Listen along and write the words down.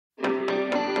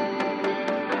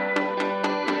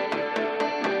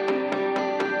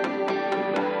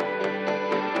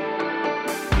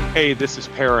Hey, this is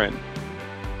Perrin.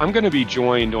 I'm going to be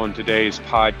joined on today's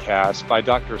podcast by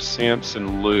Dr.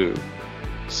 Samson Liu.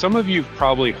 Some of you've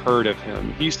probably heard of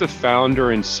him. He's the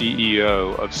founder and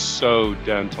CEO of So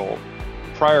Dental.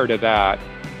 Prior to that,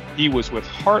 he was with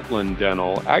Heartland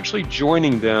Dental, actually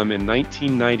joining them in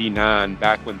 1999,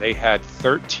 back when they had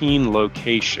 13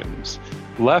 locations.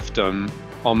 Left them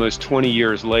almost 20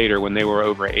 years later when they were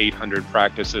over 800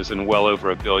 practices and well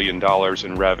over $1 billion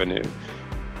in revenue.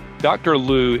 Dr.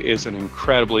 Liu is an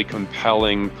incredibly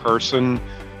compelling person,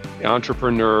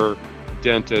 entrepreneur,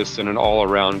 dentist, and an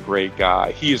all-around great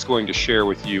guy. He is going to share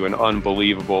with you an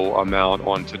unbelievable amount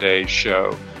on today's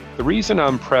show. The reason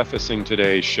I'm prefacing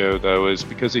today's show, though, is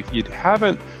because if you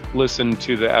haven't listened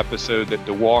to the episode that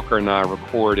DeWalker and I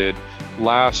recorded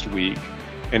last week,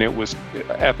 and it was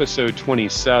episode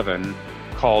 27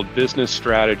 called Business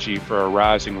Strategy for a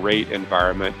Rising Rate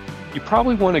Environment, you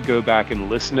probably want to go back and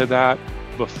listen to that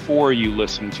before you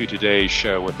listen to today's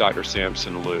show with Dr.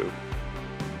 Samson Liu.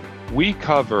 We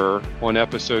cover on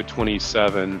episode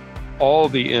 27 all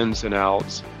the ins and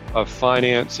outs of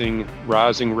financing,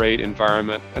 rising rate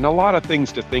environment, and a lot of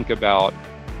things to think about.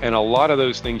 And a lot of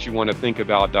those things you want to think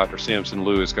about, Dr. Samson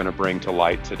Liu is going to bring to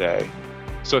light today.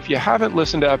 So if you haven't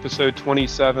listened to episode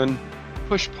 27,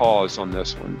 push pause on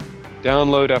this one.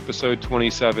 Download episode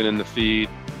 27 in the feed.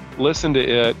 Listen to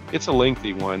it. It's a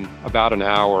lengthy one, about an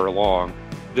hour long.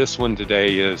 This one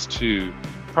today is too.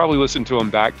 Probably listen to them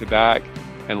back to back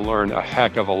and learn a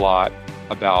heck of a lot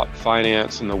about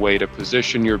finance and the way to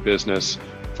position your business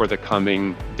for the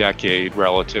coming decade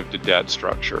relative to debt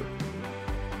structure.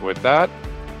 With that,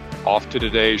 off to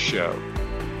today's show.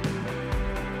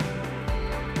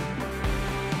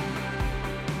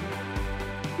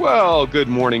 Well, good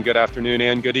morning, good afternoon,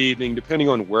 and good evening, depending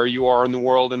on where you are in the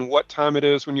world and what time it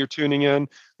is when you're tuning in.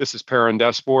 This is Perrin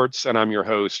Desports, and I'm your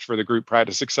host for the Group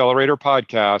Practice Accelerator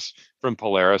podcast from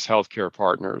Polaris Healthcare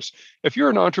Partners. If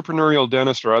you're an entrepreneurial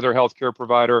dentist or other healthcare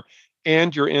provider,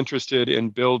 and you're interested in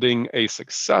building a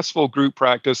successful group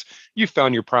practice, you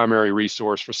found your primary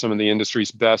resource for some of the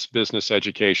industry's best business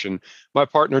education. My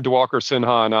partner, DeWalker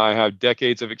Sinha, and I have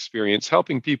decades of experience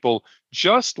helping people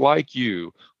just like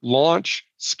you launch,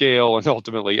 scale, and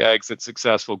ultimately exit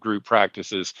successful group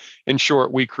practices. In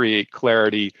short, we create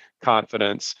clarity,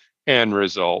 confidence, and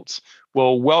results.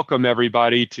 Well, welcome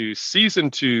everybody to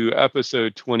season 2,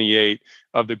 episode 28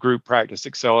 of the Group Practice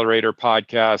Accelerator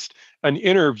podcast, an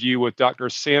interview with Dr.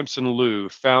 Samson Liu,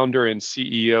 founder and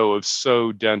CEO of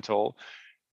So Dental.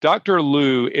 Dr.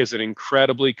 Liu is an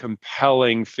incredibly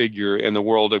compelling figure in the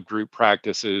world of group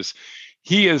practices.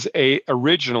 He is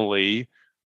originally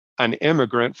an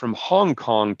immigrant from Hong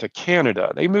Kong to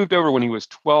Canada. They moved over when he was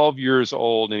 12 years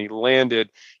old, and he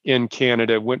landed in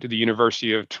Canada, went to the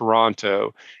University of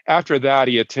Toronto. After that,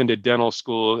 he attended dental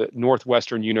school at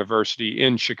Northwestern University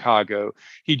in Chicago.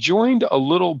 He joined a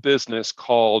little business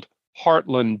called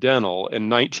Heartland Dental in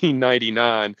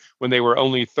 1999 when they were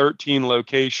only 13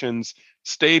 locations,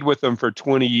 stayed with them for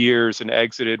 20 years, and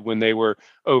exited when they were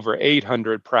over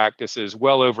 800 practices,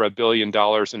 well over $1 billion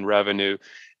in revenue.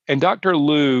 And Dr.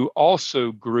 Liu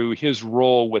also grew his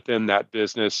role within that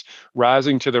business,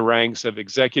 rising to the ranks of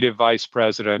Executive Vice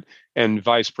President and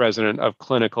Vice President of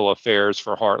Clinical Affairs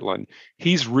for Heartland.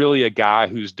 He's really a guy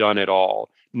who's done it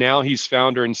all. Now he's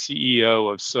founder and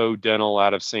CEO of So Dental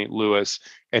out of St. Louis,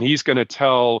 and he's going to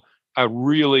tell a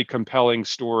really compelling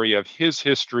story of his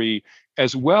history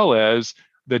as well as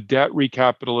the debt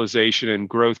recapitalization and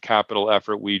growth capital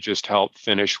effort we just helped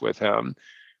finish with him.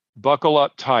 Buckle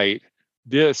up tight.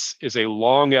 This is a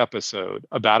long episode,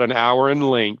 about an hour in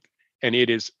length, and it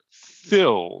is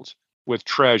filled with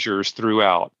treasures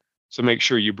throughout. So make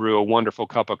sure you brew a wonderful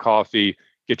cup of coffee,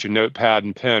 get your notepad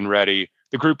and pen ready.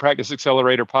 The Group Practice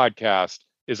Accelerator podcast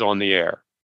is on the air.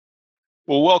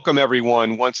 Well, welcome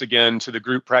everyone once again to the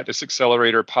Group Practice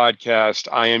Accelerator podcast.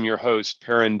 I am your host,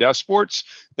 Perrin Desports.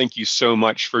 Thank you so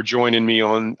much for joining me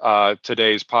on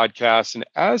today's podcast. And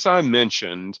as I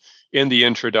mentioned in the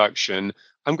introduction,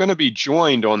 I'm going to be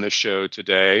joined on the show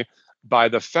today by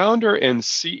the founder and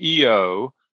CEO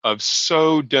of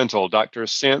So Dental, Dr.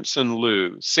 Samson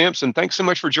Liu. Samson, thanks so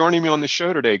much for joining me on the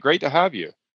show today. Great to have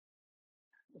you.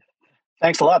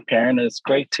 Thanks a lot, Perrin. It's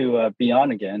great to be on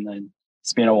again. And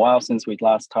it's been a while since we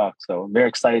last talked, so I'm very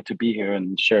excited to be here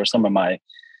and share some of my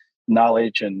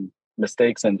knowledge and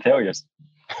mistakes and failures.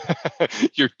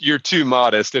 You're too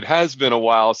modest. It has been a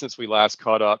while since we last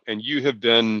caught up, and you've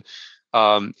been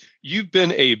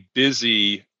a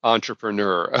busy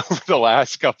entrepreneur over the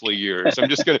last couple of years.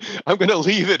 I'm gonna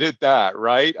leave it at that,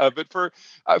 right? But for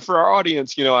our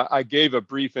audience, I gave a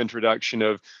brief introduction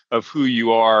of who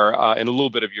you are and a little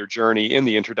bit of your journey in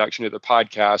the introduction to the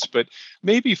podcast. But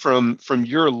maybe from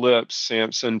your lips,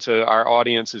 Samson, to our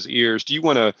audience's ears, do you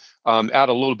want to add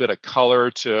a little bit of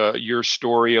color to your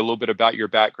story, a little bit about your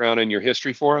background and your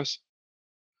history for us?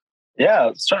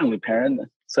 Yeah, certainly, Perrin.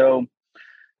 So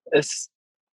it's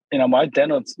my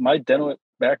dental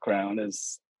background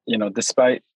is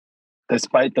despite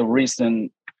the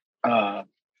recent uh,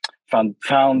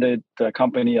 founded the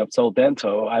company of Soul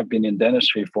Dental, I've been in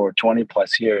dentistry for 20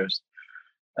 plus years.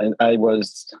 I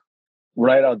was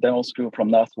right out of dental school from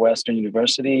Northwestern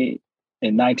University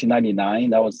in 1999.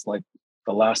 That was like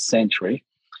the last century,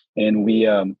 and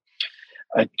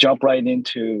I jumped right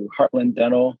into Heartland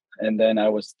Dental, and then I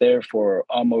was there for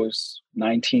almost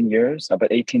 19 years,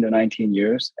 about 18 to 19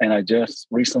 years, and I just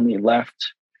recently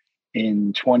left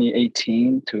in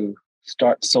 2018 to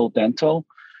start Soul Dental.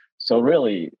 So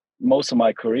really, most of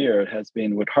my career has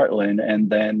been with Heartland, and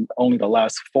then only the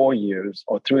last 4 years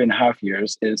or 3.5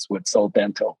 years is with Soul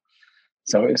Dental.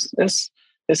 So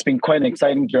it's been quite an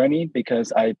exciting journey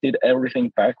because I did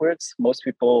everything backwards. Most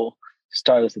people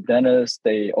start as a dentist,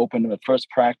 they open the first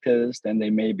practice, then they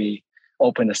maybe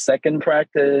open a second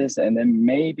practice, and then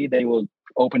maybe they will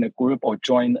open a group or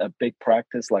join a big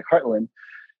practice like Heartland.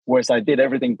 Whereas I did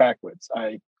everything backwards.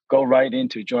 I go right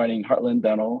into joining Heartland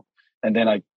Dental, and then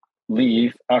I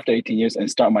leave after 18 years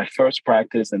and start my first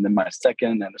practice, and then my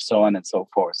second, and so on and so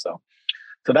forth. So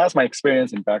that's my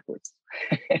experience in backwards.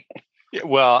 Yeah,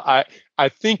 well, I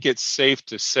think it's safe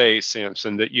to say,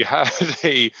 Samson, that you had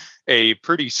a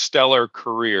pretty stellar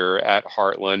career at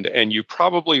Heartland, and you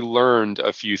probably learned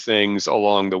a few things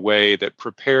along the way that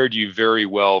prepared you very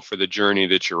well for the journey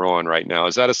that you're on right now.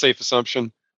 Is that a safe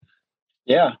assumption?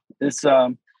 Yeah, it's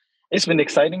been an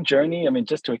exciting journey. I mean,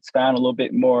 just to expand a little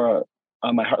bit more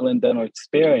on my Heartland Dental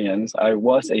experience, I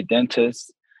was a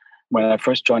dentist when I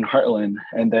first joined Heartland,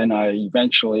 and then I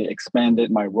eventually expanded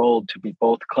my role to be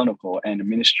both clinical and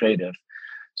administrative.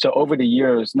 So over the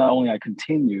years, not only I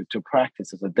continued to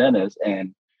practice as a dentist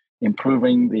and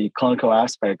improving the clinical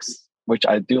aspects, which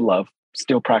I do love,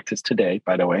 still practice today,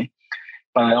 by the way,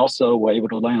 but I also were able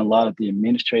to learn a lot of the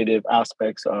administrative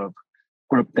aspects of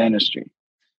group dentistry.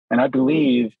 And I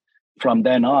believe from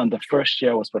then on, the first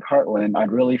year I was with Heartland, I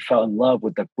really fell in love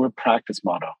with the group practice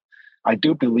model. I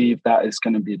do believe that is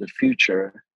going to be the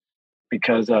future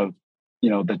because of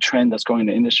the trend that's going in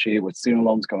the industry with student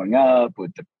loans going up,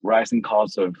 with the rising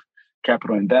costs of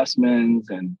capital investments,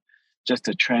 and just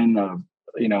the trend of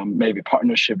maybe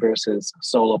partnership versus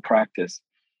solo practice,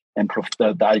 and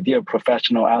the idea of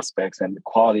professional aspects and the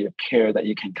quality of care that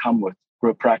you can come with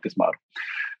group practice model.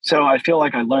 So I feel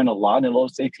like I learned a lot in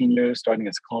those 18 years, starting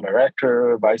as clinical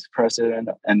director, vice president,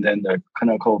 and then the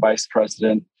clinical vice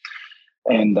president.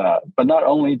 And but not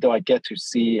only do I get to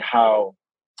see how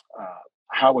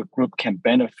a group can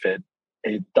benefit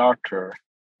a doctor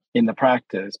in the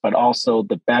practice, but also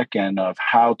the back end of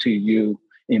how to you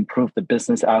improve the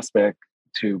business aspect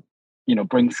to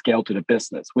bring scale to the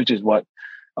business, which is what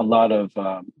a lot of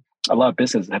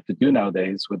businesses have to do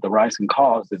nowadays with the rising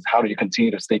costs. Is how do you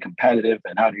continue to stay competitive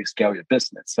and how do you scale your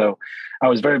business? So I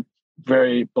was very,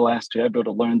 very blessed to be able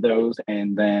to learn those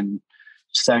and then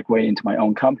segue into my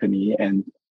own company and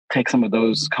take some of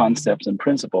those concepts and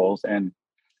principles and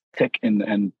take in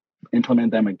and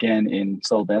implement them again in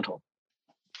Soul Dental.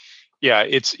 Yeah,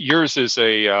 it's yours is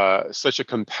a such a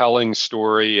compelling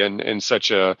story and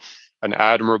such an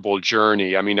admirable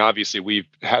journey. I mean, obviously, we've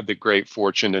had the great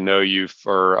fortune to know you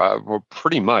for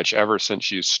pretty much ever since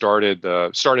you started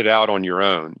out on your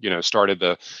own. Started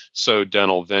the Soul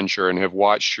Dental venture and have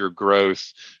watched your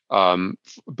growth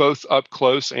both up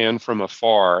close and from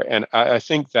afar. And I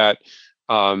think that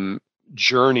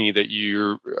journey that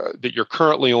you're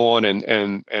currently on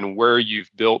and where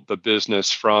you've built the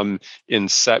business from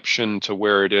inception to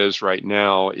where it is right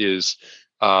now is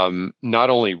not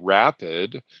only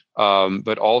rapid,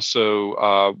 but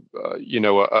also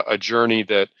a journey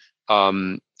that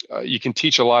you can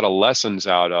teach a lot of lessons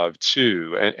out of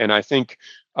too. And I think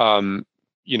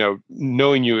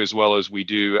knowing you as well as we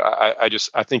do,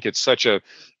 I think it's such an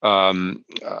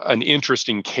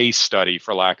interesting case study,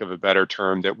 for lack of a better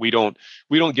term, that we don't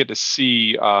get to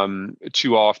see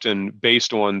too often,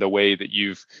 based on the way that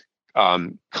you've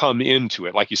come into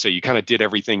it. Like you say, you kind of did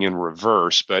everything in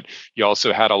reverse, but you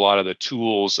also had a lot of the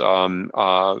tools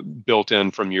built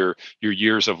in from your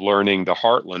years of learning the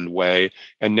Heartland way,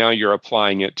 and now you're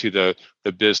applying it to the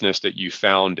business that you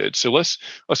founded. So let's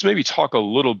maybe talk a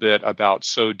little bit about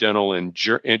SoDental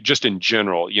and just in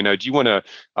general. Do you want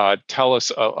to tell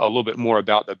us a little bit more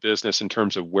about the business in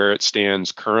terms of where it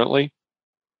stands currently?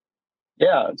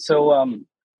 Yeah. So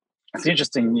it's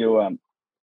interesting. You're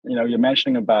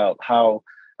mentioning about how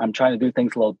I'm trying to do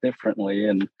things a little differently,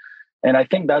 and I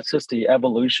think that's just the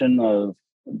evolution of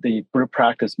the group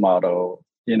practice model.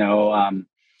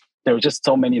 There are just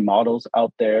so many models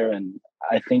out there, and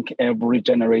I think every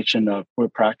generation of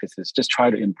group practices just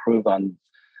try to improve on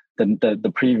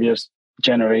the previous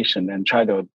generation and try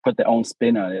to put their own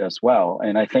spin on it as well.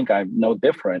 And I think I'm no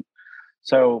different.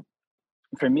 So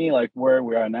for me, like where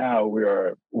we are now,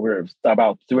 we're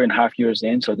about 3.5 years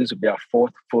in. So this will be our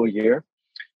fourth full year,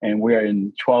 and we're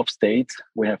in 12 states.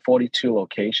 We have 42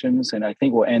 locations, and I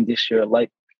think we'll end this year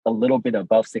like a little bit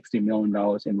above $60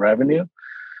 million in revenue.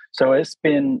 So it's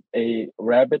been a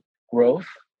rapid growth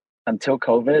until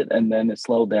COVID, and then it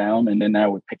slowed down, and then now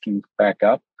we're picking back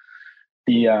up.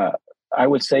 I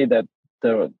would say that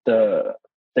the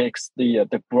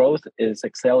growth is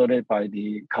accelerated by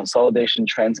the consolidation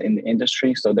trends in the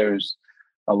industry. So there's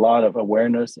a lot of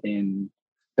awareness in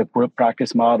the group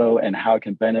practice model and how it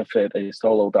can benefit a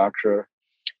solo doctor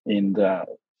in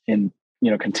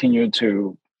continue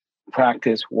to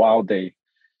practice while they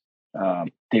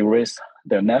de-risk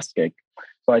their nest egg.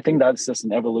 So I think that's just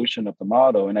an evolution of the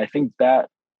model, and I think that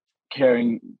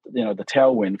carrying the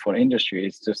tailwind for the industry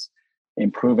is just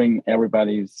improving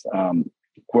everybody's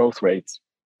growth rates.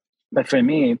 But for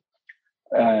me,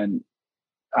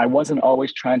 I wasn't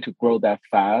always trying to grow that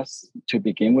fast to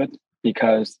begin with,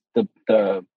 because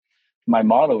my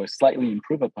model is slightly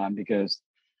improved upon. Because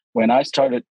when I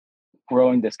started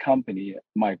growing this company,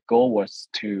 my goal was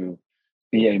to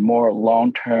be a more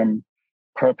long-term,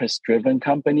 purpose-driven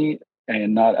company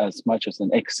and not as much as an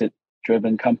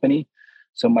exit-driven company.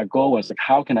 So my goal was like,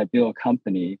 how can I build a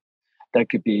company that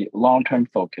could be long-term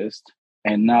focused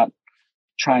and not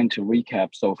trying to recap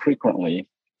so frequently,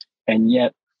 and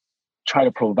yet try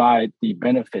to provide the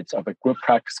benefits of a group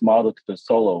practice model to the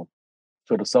solo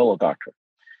doctor.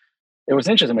 It was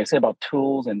interesting when I say about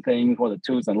tools and things, what are the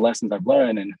tools and lessons I've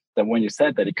learned. And then when you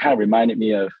said that, it kind of reminded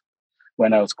me of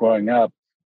when I was growing up.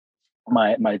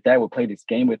 My dad would play this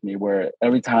game with me where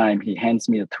every time he hands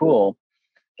me a tool,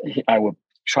 I would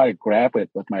try to grab it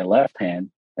with my left hand.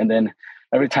 And then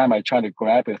every time I try to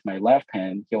grab it with my left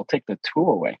hand, he'll take the tool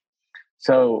away.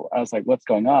 So I was like, what's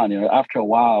going on? After a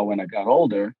while, when I got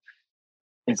older,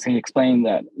 he explained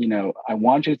that, I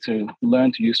want you to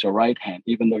learn to use your right hand,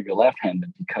 even though you're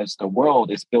left-handed, because the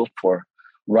world is built for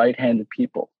right-handed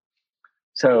people.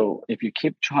 So if you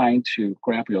keep trying to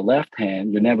grab your left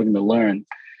hand, you're never going to learn.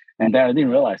 And that I didn't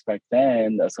realize back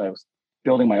then, as I was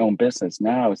building my own business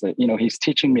now, is that, he's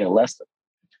teaching me a lesson.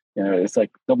 It's like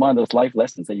one of those life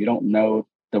lessons that you don't know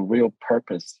the real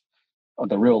purpose or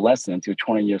the real lesson until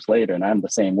 20 years later. And I'm the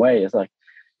same way. It's like,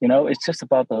 it's just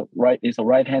about it's a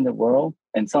right-handed world.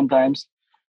 And sometimes,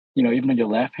 even if you're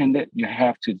left-handed, you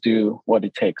have to do what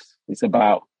it takes. It's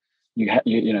about,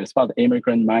 it's about the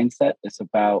immigrant mindset. It's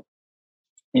about,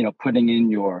 putting in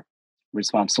your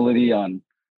responsibility on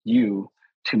you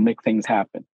to make things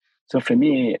happen. So for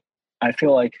me, I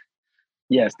feel like,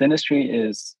 yes, dentistry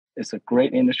is a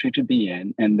great industry to be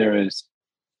in. And there is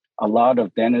a lot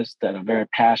of dentists that are very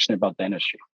passionate about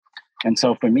dentistry. And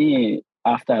so for me,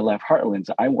 after I left Heartland,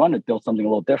 I want to build something a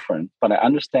little different, but I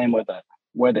understand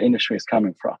where the industry is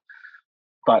coming from.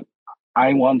 But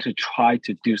I want to try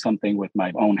to do something with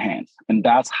my own hands. And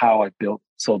that's how I built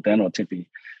SoDental to be.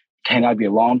 Can I be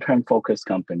a long-term focused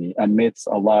company amidst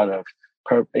a lot of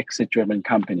exit-driven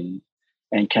company?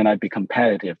 And can I be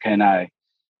competitive? Can I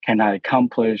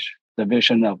accomplish the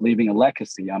vision of leaving a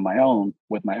legacy on my own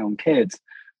with my own kids,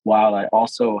 while I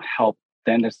also help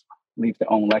dentists leave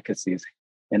their own legacies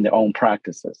in their own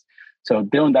practices? So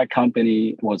building that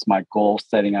company was my goal,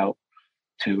 setting out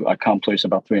to accomplish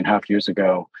about 3.5 years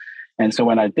ago. And so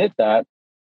when I did that,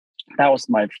 that was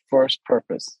my first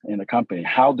purpose in the company.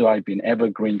 How do I be an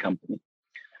evergreen company?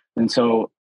 And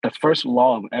so the first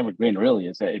law of evergreen really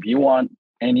is that if you want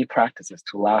any practices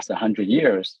to last 100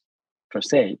 years, per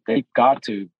se, you have got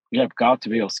to be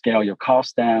able to scale your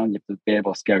costs down. You have to be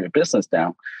able to scale your business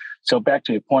down. So back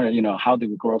to your point of, how did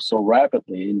we grow so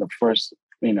rapidly in the first,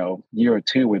 year or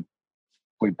two?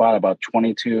 We bought about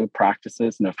 22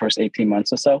 practices in the first 18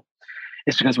 months or so.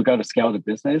 It's because we got to scale the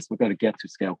business. We got to get to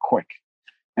scale quick.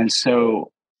 And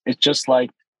so it's just like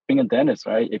being a dentist,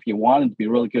 right? If you wanted to be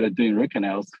really good at doing root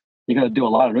canals, you're going to do a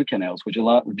lot of root canals. Would you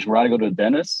rather go to a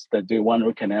dentist that do one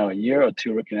root canal a year or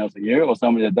two root canals a year, or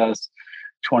somebody that does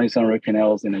 20-some root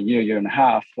canals in a year and a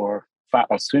half, or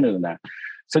sooner than that?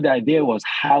 So the idea was,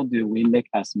 how do we make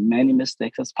as many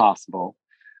mistakes as possible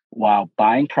while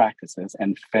buying practices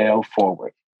and fail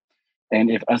forward?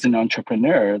 And if, as an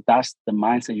entrepreneur, that's the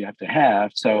mindset you have to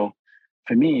have. So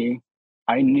for me,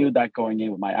 I knew that going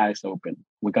in with my eyes open.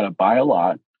 We got to buy a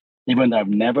lot, even though I've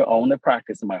never owned a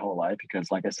practice in my whole life,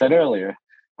 because like I said earlier,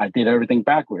 I did everything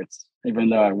backwards. Even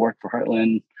though I worked for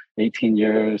Heartland 18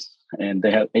 years and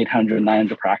they had 800,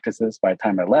 900 practices by the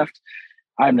time I left,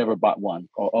 I've never bought one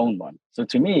or owned one. So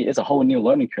to me, it's a whole new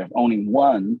learning curve, owning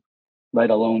one, let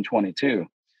alone 22.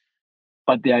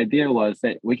 But the idea was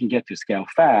that we can get to scale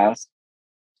fast.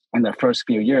 In the first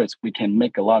few years, we can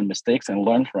make a lot of mistakes and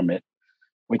learn from it.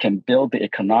 We can build the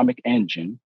economic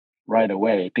engine right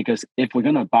away. Because if we're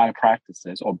going to buy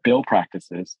practices or build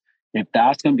practices, if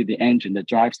that's going to be the engine that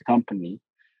drives the company,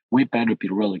 we better be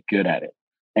really good at it.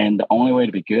 And the only way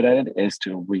to be good at it is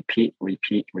to repeat.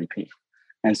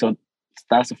 And so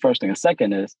that's the first thing. The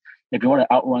second is, if you want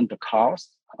to outrun the cost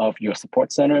of your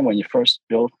support center, when you first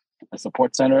build a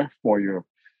support center for your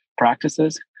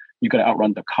practices, you got to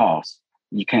outrun the cost.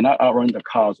 You cannot outrun the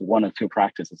cost of one or two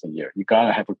practices a year. You got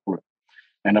to have a group.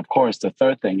 And of course, the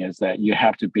third thing is that you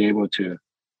have to be able to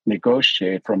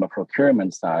negotiate from a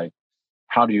procurement side.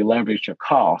 How do you leverage your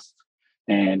cost?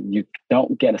 And you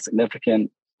don't get a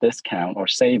significant discount or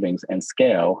savings and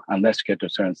scale unless you get to a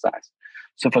certain size.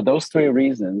 So for those three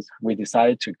reasons, we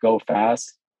decided to go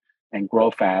fast and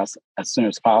grow fast as soon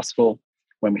as possible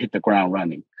when we hit the ground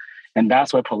running. And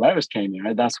that's where Polaris came in,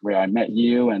 right? That's where I met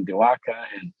you and Diwaka,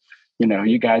 and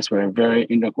you guys were a very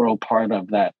integral part of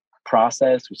that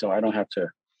process. So I don't have to,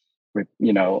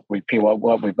 repeat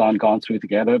what we've gone through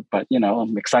together. But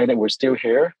I'm excited we're still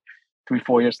here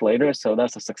 3-4 years later. So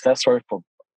that's a success story for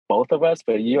both of us,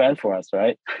 for you and for us,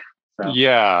 right? So.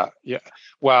 Yeah.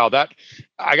 Wow. That,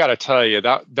 I got to tell you,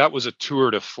 that was a tour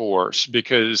de force,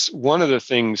 because one of the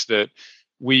things that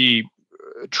we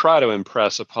try to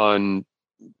impress upon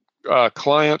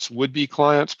clients, would-be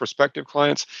clients, prospective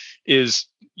clients, is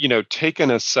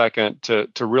taking a second to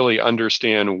really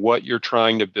understand what you're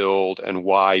trying to build and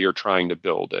why you're trying to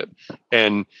build it.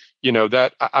 And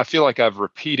that, I feel like I've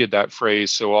repeated that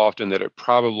phrase so often that it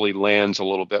probably lands a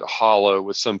little bit hollow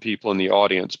with some people in the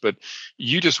audience. But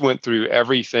you just went through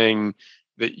everything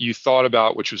that you thought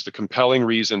about, which was the compelling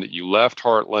reason that you left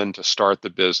Heartland to start the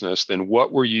business. Then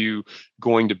what were you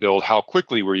going to build? How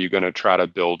quickly were you going to try to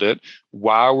build it?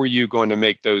 Why were you going to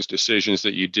make those decisions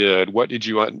that you did? What did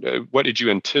you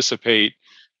anticipate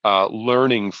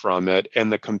learning from it?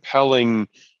 And the compelling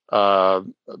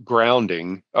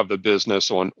grounding of the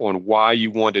business on why you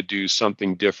want to do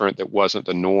something different that wasn't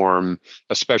the norm,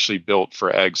 especially built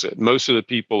for exit. Most of the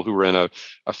people who are in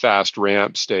a fast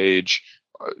ramp stage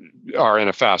are in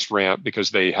a fast ramp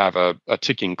because they have a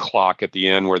ticking clock at the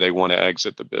end where they want to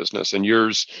exit the business. And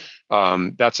yours,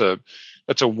 that's a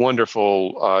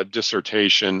wonderful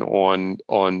dissertation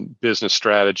on business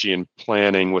strategy and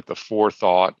planning with the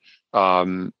forethought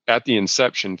at the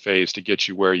inception phase to get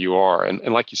you where you are.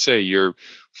 And like you say, you're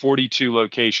 42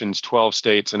 locations, 12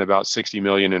 states, and about 60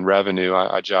 million in revenue.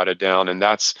 I jotted down, and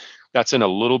that's in a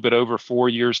little bit over 4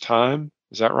 years' time.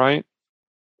 Is that right?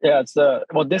 Yeah, it's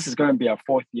this is going to be our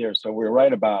fourth year, so we're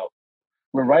right about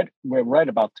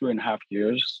 2.5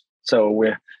 years. So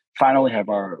we finally have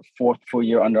our fourth full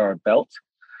year under our belt.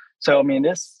 So I mean,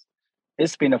 it's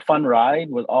been a fun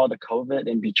ride with all the COVID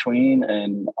in between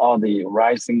and all the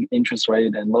rising interest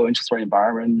rate and low interest rate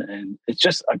environment, and it's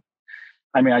just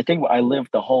I think I lived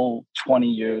the whole 20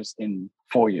 years in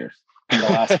 4 years in the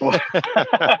last 4.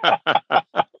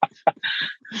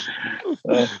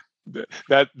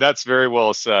 That's very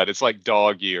well said. It's like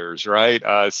dog years, right?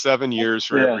 7 years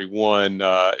for every one.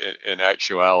 In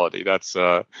actuality,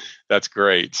 that's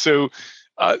great. So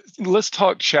let's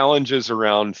talk challenges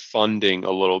around funding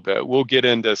a little bit. We'll get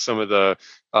into some of the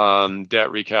debt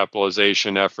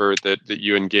recapitalization effort that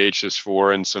you engaged us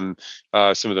for, and some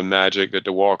of the magic that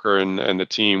DeWalker and the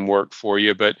team worked for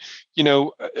you. But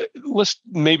let's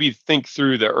maybe think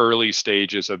through the early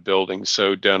stages of building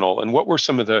So Dental, and what were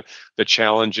some of the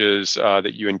challenges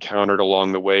that you encountered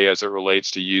along the way as it relates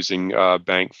to using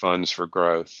bank funds for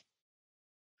growth?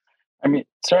 I mean,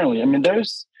 certainly.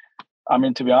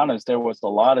 To be honest, there was a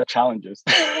lot of challenges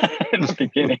in the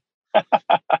beginning.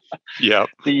 Yeah.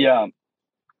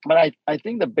 But I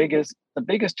think the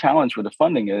biggest challenge with the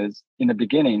funding is in the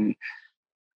beginning,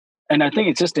 and I think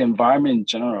it's just the environment in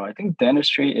general. I think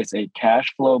dentistry is a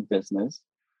cash flow business.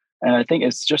 And I think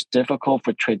it's just difficult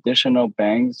for traditional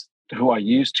banks who are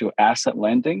used to asset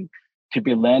lending to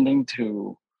be lending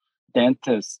to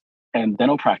dentists and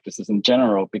dental practices in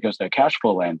general because they're cash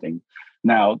flow lending.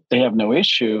 Now, they have no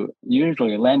issue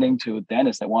usually lending to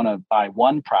dentists that want to buy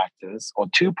one practice or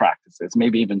two practices,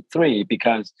 maybe even three,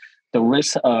 because the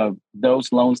risk of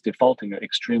those loans defaulting are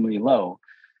extremely low.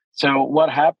 So what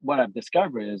I've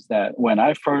discovered is that when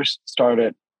I first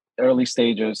started early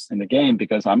stages in the game,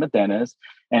 because I'm a dentist,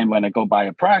 and when I go buy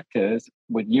a practice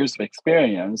with years of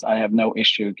experience, I have no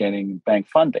issue getting bank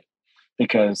funding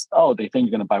because they think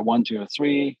you're going to buy one, two, or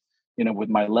three. With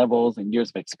my levels and years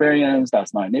of experience,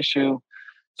 that's not an issue.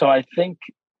 So I think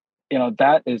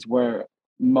that is where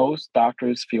most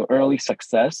doctors feel early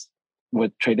success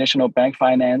with traditional bank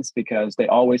finance because they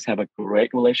always have a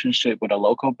great relationship with a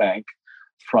local bank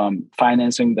from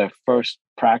financing their first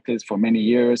practice for many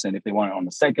years. And if they want it on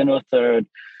the second or third,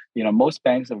 most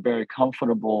banks are very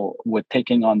comfortable with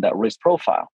taking on that risk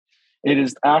profile. It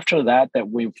is after that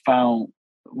we found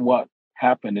what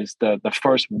happened is the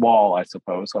first wall, I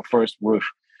suppose, or first roof,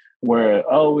 where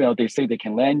they say they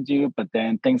can lend you, but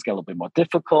then things get a little bit more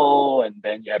difficult, and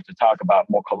then you have to talk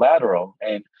about more collateral.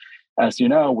 And as you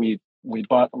know, we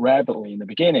bought rapidly in the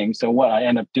beginning. So what I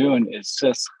end up doing is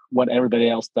just what everybody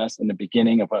else does in the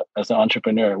beginning as an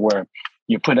entrepreneur, where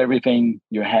you put everything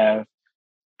you have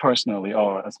personally,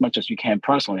 or as much as you can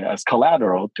personally, as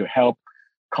collateral to help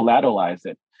collateralize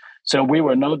it. So we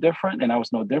were no different, and I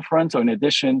was no different. So in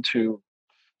addition to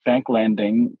bank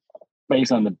lending,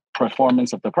 based on the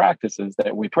performance of the practices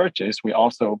that we purchased, we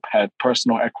also had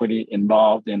personal equity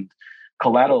involved in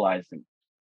collateralizing.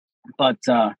 But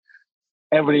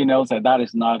everybody knows that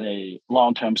is not a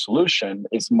long-term solution.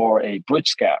 It's more a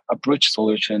bridge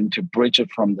solution to bridge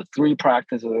it from the 3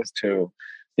 practices to,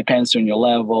 depends on your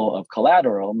level of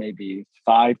collateral, maybe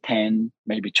 5, 10,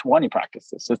 maybe 20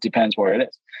 practices. So it depends where it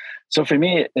is. So for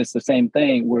me, it's the same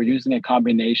thing. We're using a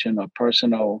combination of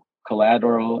personal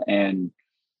collateral and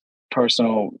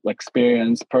personal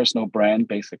experience, personal brand,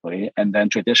 basically, and then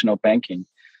traditional banking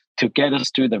to get us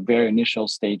to the very initial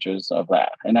stages of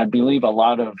that. And I believe a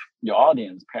lot of your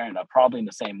audience, parent, are probably in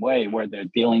the same way, where they're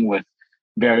dealing with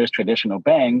various traditional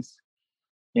banks.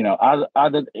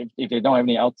 Other if they don't have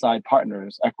any outside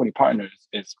partners, equity partners,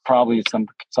 it's probably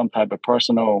some type of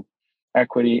personal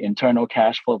equity, internal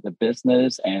cash flow of the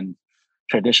business, and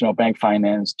traditional bank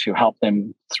finance to help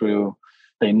them through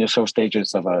the initial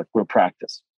stages of a group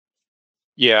practice.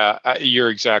 Yeah, you're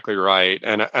exactly right.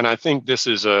 And I think this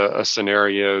is a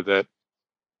scenario that,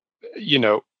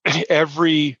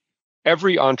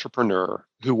 every entrepreneur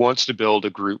who wants to build a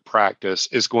group practice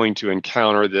is going to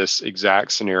encounter this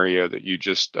exact scenario that you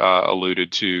just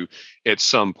alluded to at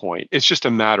some point. It's just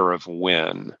a matter of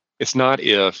when. It's not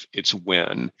if, it's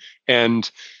when. And,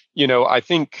 I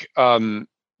think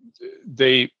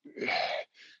they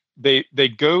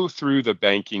go through the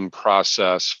banking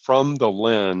process from the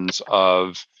lens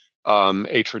of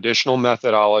a traditional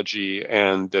methodology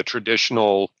and the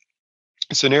traditional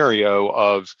scenario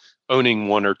of owning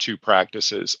 1 or 2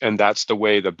 practices, and that's the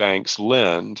way the banks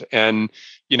lend. And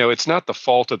it's not the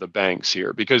fault of the banks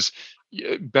here, because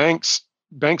banks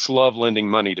love lending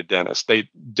money to dentists.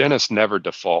 Dentists never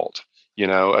default.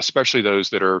 Especially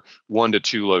those that are 1 to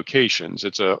 2 locations.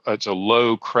 It's a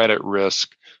low credit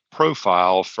risk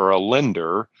profile for a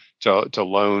lender to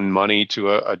loan money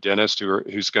to a dentist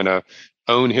who's going to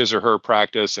own his or her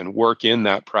practice and work in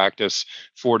that practice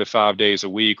 4 to 5 days a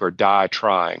week or die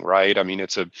trying, right? I mean,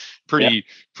 it's a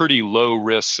pretty low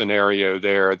risk scenario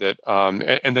there that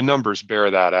and the numbers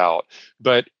bear that out.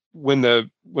 But when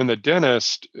the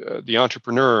dentist, the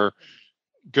entrepreneur,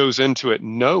 goes into it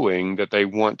knowing that they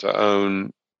want to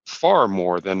own far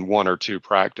more than 1 or 2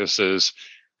 practices,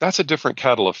 that's a different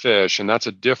kettle of fish, and that's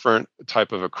a different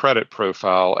type of a credit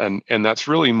profile, and that's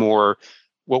really more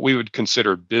what we would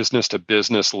consider business to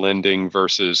business lending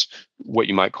versus what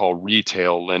you might call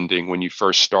retail lending when you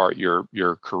first start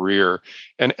your career.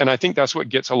 And I think that's what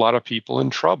gets a lot of people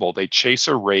in trouble. They chase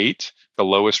a rate. The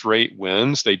lowest rate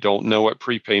wins. They don't know what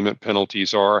prepayment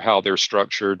penalties are, how they're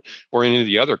structured, or any of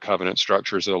the other covenant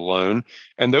structures of the loan.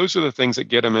 And those are the things that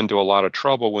get them into a lot of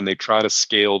trouble when they try to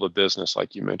scale the business,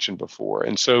 like you mentioned before.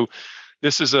 And so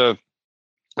this is a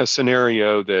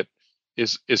scenario that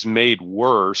is made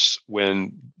worse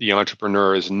when the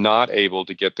entrepreneur is not able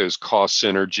to get those cost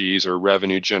synergies or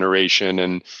revenue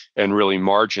generation and really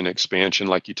margin expansion,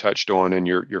 like you touched on in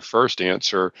your first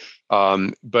answer.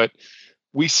 But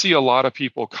we see a lot of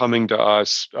people coming to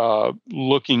us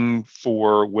looking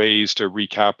for ways to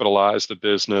recapitalize the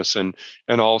business and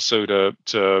also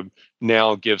to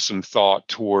now give some thought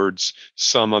towards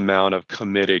some amount of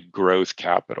committed growth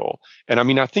capital. And I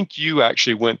mean, I think you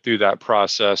actually went through that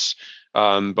process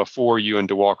before you and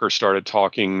DeWalker started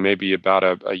talking, maybe about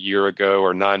a year ago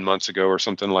or 9 months ago or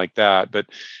something like that. But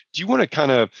do you want to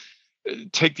kind of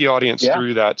take the audience Yeah.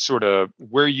 through that sort of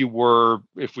where you were,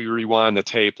 if we rewind the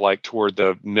tape, like toward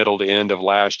the middle to end of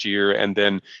last year, and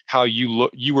then how you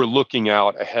were looking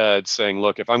out ahead saying,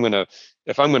 look, if I'm going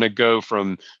to go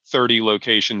from 30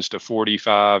 locations to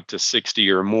 45 to 60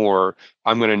 or more,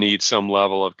 I'm going to need some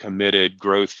level of committed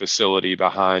growth facility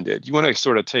behind it. You want to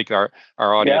sort of take our Yeah,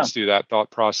 audience through that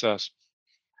thought process?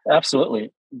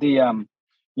 absolutely.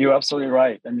 You're absolutely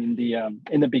right. I mean,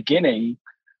 in the beginning,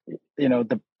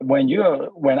 when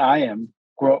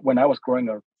I was growing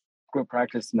a group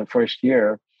practice in the first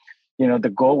year,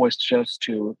 the goal was just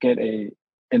to get a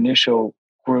initial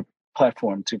group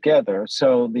platform together.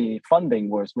 So the funding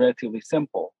was relatively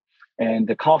simple, and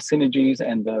the cost synergies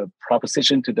and the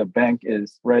proposition to the bank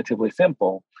is relatively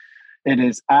simple. It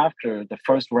is after the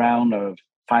first round of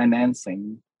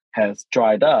financing has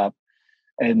dried up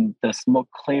and the smoke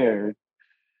cleared,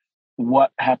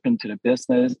 what happened to the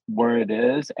business, where it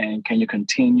is, and can you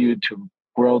continue to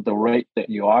grow the rate that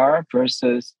you are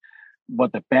versus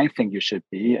what the bank think you should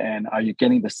be, and are you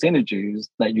getting the synergies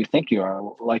that you think you are?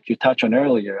 Like you touched on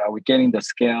earlier, are we getting the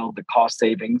scale, the cost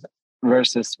savings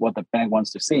versus what the bank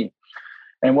wants to see?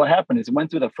 And what happened is we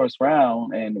went through the first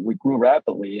round and we grew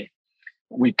rapidly.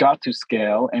 We got to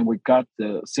scale and we got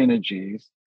the synergies.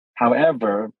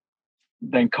 However,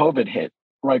 then COVID hit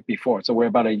right before. So we're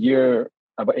about a year,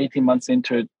 about 18 months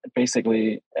into it,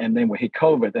 basically, and then we hit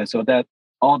COVID. And so that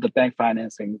all the bank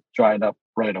financing dried up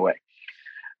right away,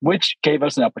 which gave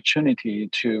us an opportunity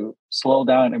to slow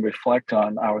down and reflect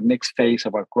on our next phase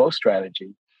of our growth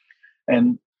strategy.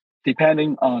 And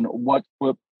depending on what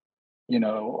group,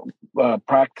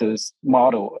 practice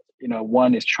model,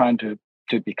 one is trying to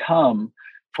become,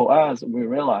 for us, we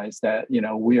realize that,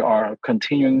 we are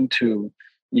continuing to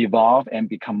evolve and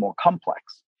become more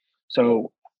complex.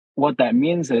 So what that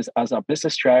means is as our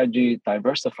business strategy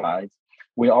diversifies,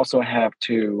 we also have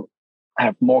to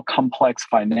have more complex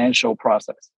financing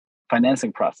process.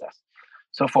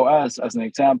 So for us, as an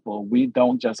example, we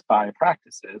don't just buy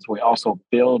practices, we also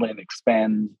build and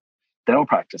expand dental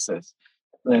practices.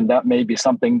 And that may be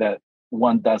something that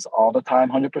one does all the time,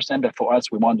 100%, but for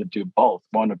us, we want to do both.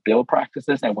 We want to build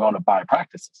practices and we want to buy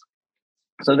practices.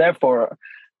 So therefore,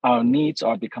 our needs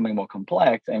are becoming more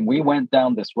complex. And we went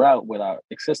down this route with our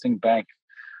existing bank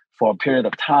for a period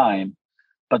of time.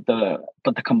 But the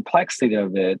complexity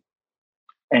of it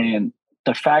and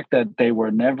the fact that they were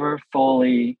never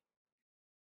fully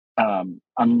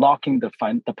unlocking the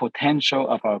potential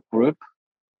of our group,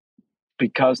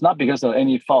 not because of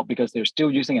any fault, because they're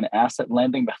still using an asset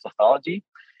lending methodology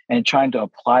and trying to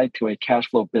apply to a cash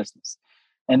flow business.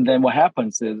 And then what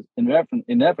happens is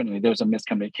inevitably there's a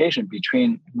miscommunication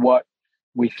between what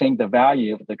we think the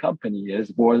value of the company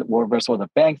is versus what the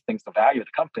bank thinks the value of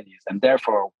the company is, and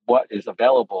therefore what is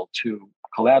available to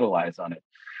collateralize on it.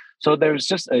 So there's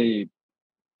just a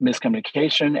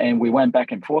miscommunication, and we went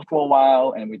back and forth for a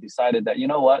while, and we decided that,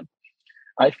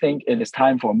 I think it is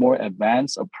time for a more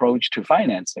advanced approach to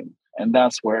financing. And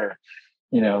that's where,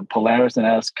 Polaris and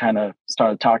us kind of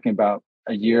started talking about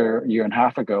a year and a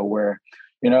half ago, where,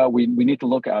 we need to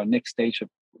look at our next stage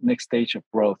of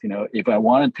growth. If I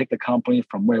want to take the company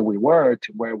from where we were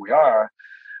to where we are,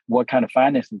 what kind of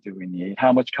financing do we need?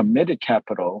 How much committed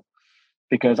capital?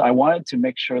 Because I wanted to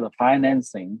make sure the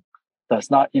financing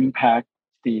does not impact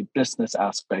the business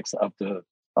aspects of the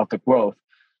growth.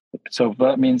 So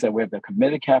that means that we have the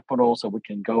committed capital, so we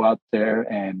can go out there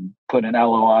and put an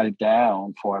LOI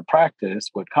down for a practice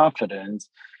with confidence.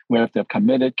 We have the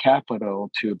committed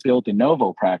capital to build de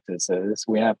novo practices.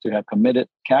 We have to have committed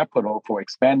capital for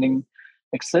expanding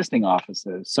existing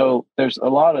offices. So there's a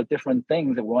lot of different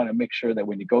things that we want to make sure that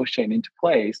we negotiate into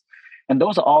place. And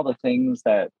those are all the things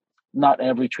that not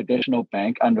every traditional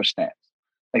bank understands,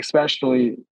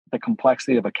 especially the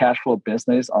complexity of a cash flow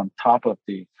business on top of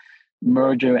the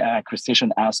merger and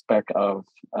acquisition aspect of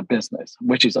a business,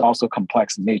 which is also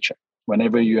complex in nature.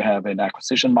 Whenever you have an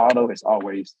acquisition model, it's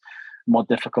always more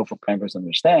difficult for bankers to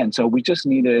understand. So we just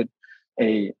needed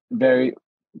a very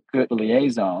good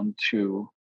liaison to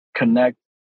connect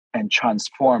and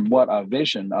transform what our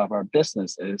vision of our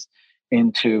business is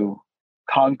into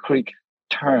concrete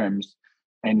terms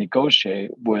and negotiate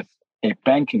with a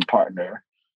banking partner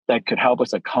that could help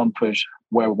us accomplish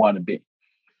where we want to be.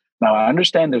 Now, I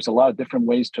understand there's a lot of different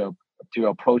ways to to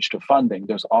approach to funding,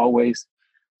 there's always,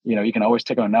 you can always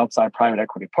take on an outside private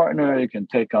equity partner. You can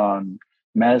take on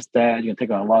mezz debt. You can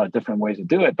take on a lot of different ways to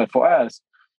do it. But for us,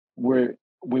 we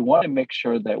want to make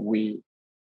sure that we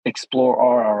explore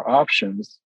all our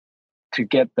options to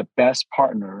get the best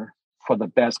partner for the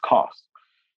best cost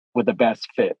with the best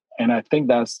fit. And I think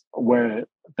that's where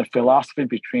the philosophy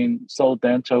between Seoul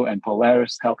Dental and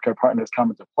Polaris Healthcare Partners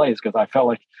come into place, because I felt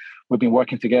like we've been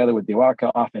working together with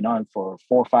Diwakar off and on for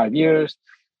 4 or 5 years.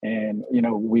 And,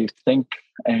 we think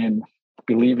and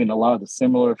believe in a lot of the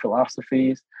similar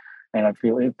philosophies. And I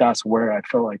feel that's where I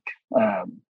feel like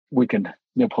we can,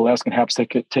 Polaris can help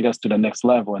take us to the next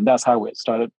level. And that's how we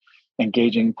started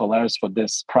engaging Polaris for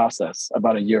this process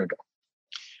about a year ago.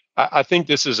 I think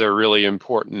this is a really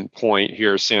important point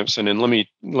here, Samson, and let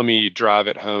me drive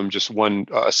it home just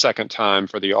a second time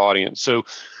for the audience. So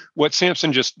what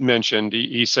Samson just mentioned,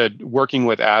 he said working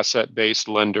with asset-based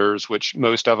lenders, which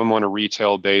most of them on a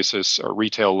retail basis or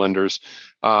retail lenders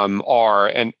are,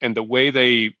 and the way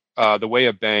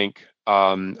a bank,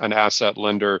 an asset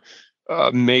lender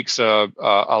makes a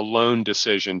loan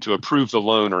decision to approve the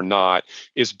loan or not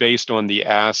is based on the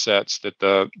assets that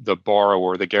the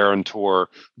borrower, the guarantor,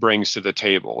 brings to the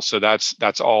table. So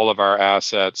that's all of our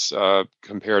assets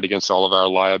compared against all of our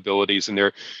liabilities,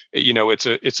 and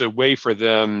it's a way for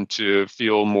them to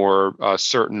feel more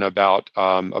certain about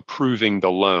approving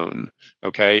the loan.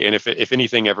 Okay, and if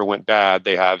anything ever went bad,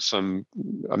 they have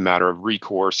a matter of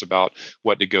recourse about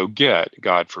what to go get,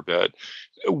 God forbid.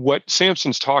 What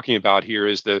Samson's talking about here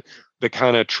is the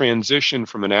kind of transition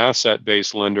from an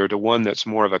asset-based lender to one that's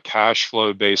more of a cash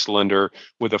flow-based lender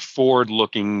with a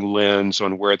forward-looking lens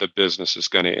on where the business is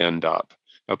going to end up.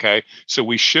 Okay, so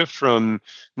we shift from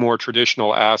more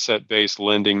traditional asset-based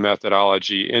lending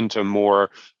methodology into more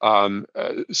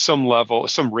some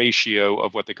ratio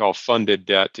of what they call funded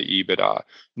debt to EBITDA.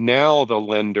 Now the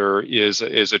lender is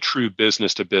a true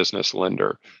business-to-business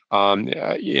lender,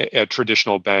 a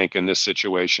traditional bank in this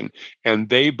situation, and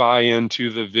they buy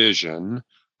into the vision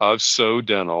of Seoul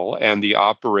Dental and the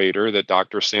operator that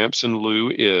Dr. Samson Liu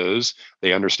is.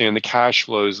 They understand the cash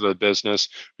flows of the business.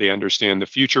 They understand the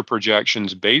future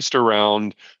projections based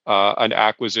around an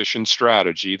acquisition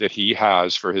strategy that he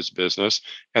has for his business,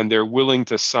 and they're willing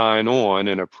to sign on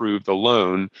and approve the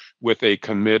loan with a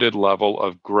committed level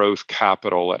of growth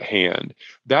capital at hand.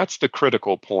 That's the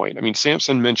critical point. I mean,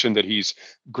 Samson mentioned that he's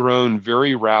grown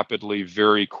very rapidly,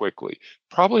 very quickly,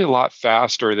 probably a lot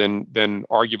faster than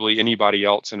arguably anybody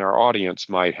else in our audience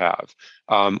might have,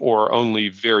 or only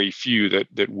very few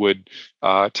that would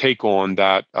take on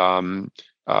that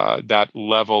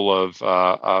level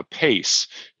of pace,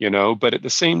 But at the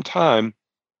same time,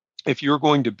 if you're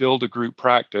going to build a group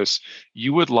practice,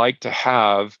 you would like to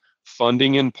have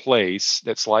funding in place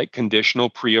that's like conditional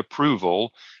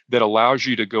pre-approval that allows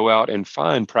you to go out and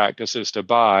find practices to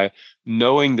buy,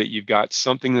 knowing that you've got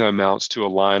something that amounts to a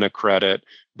line of credit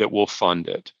that will fund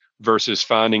it, versus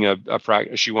finding a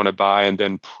practice you want to buy and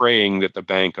then praying that the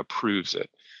bank approves it.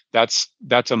 That's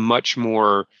a much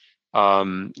more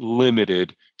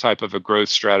limited type of a growth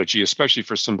strategy, especially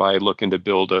for somebody looking to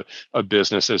build a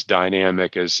business as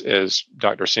dynamic as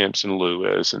Dr. Samson Liu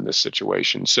is in this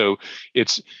situation. So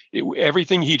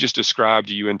everything he just described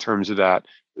to you in terms of that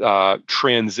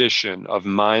transition of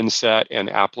mindset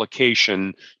and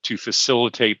application to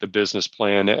facilitate the business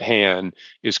plan at hand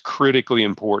is critically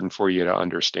important for you to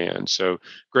understand. So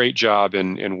great job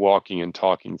in walking and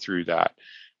talking through that.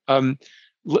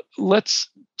 Let's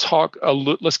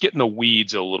get in the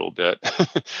weeds a little bit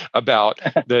about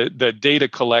the data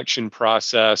collection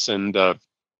process. And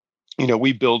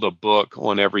we build a book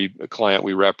on every client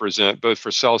we represent, both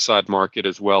for sell side market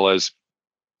as well as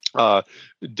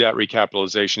debt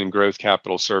recapitalization and growth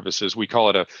capital services. We call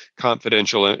it a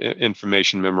confidential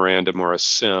information memorandum, or a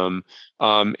CIM,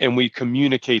 and we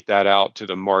communicate that out to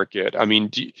the market. I mean,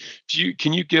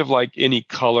 can you give like any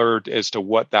color as to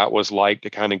what that was like to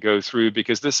kind of go through?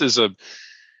 Because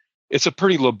it's a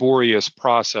pretty laborious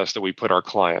process that we put our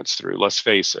clients through, let's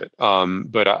face it.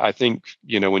 But I think,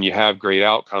 when you have great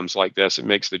outcomes like this, it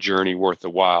makes the journey worth the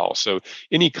while. So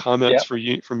any comments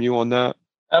from you on that?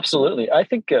 Absolutely. I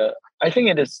think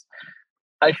it is.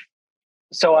 I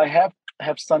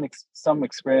have some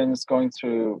experience going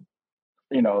through,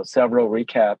 several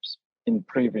recaps in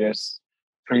previous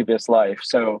life.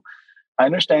 So I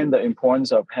understand the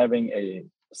importance of having a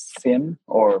CIM,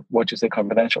 or what you say,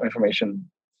 confidential information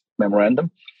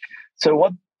memorandum.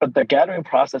 But the gathering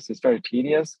process is very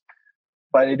tedious,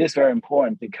 but it is very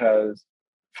important because,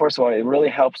 first of all, it really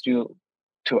helps you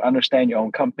to understand your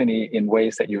own company in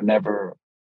ways that you never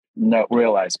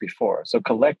realized before. So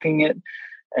collecting it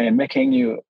and making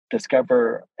you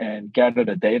discover and gather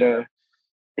the data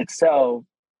itself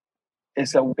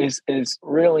is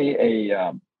really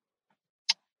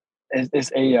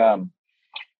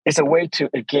it's a way to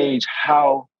gauge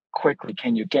how quickly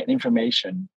can you get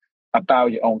information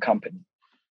about your own company.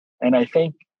 And I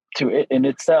think to it in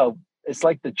itself, it's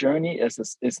like the journey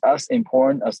is as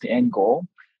important as the end goal.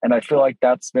 And I feel like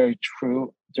that's very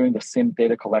true during the SIM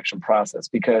data collection process,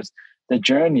 because the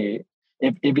journey,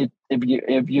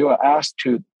 if you are asked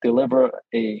to deliver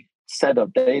a set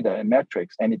of data and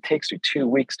metrics and it takes you 2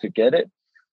 weeks to get it,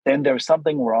 then there's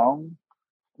something wrong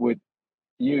with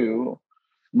you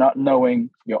not knowing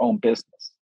your own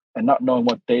business and not knowing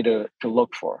what data to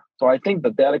look for. So I think the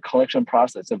data collection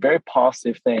process is a very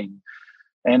positive thing.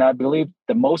 And I believe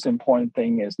the most important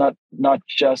thing is not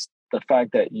just the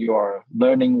fact that you are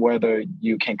learning whether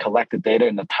you can collect the data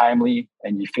in a timely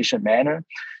and efficient manner.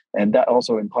 And that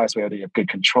also implies whether you have good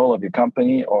control of your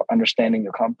company or understanding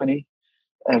your company,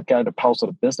 got the pulse of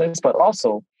the business, but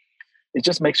also it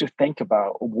just makes you think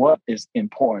about what is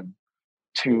important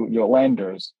to your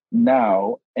lenders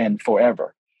now and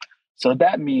forever. So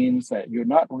that means that you're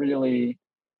not really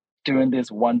doing this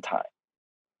one time.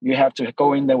 You have to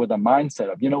go in there with a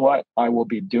mindset of, you know what, I will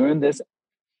be doing this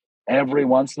every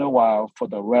once in a while for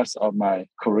the rest of my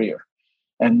career.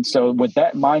 And so with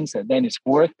that mindset, then it's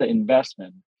worth the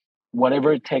investment,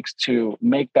 whatever it takes to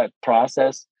make that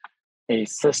process a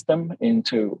system,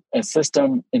 internal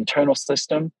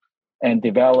system, and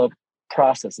develop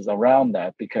processes around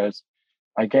that. Because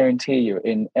I guarantee you,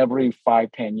 in every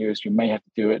 5-10 years, you may have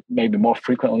to do it maybe more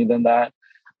frequently than that,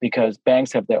 because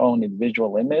banks have their own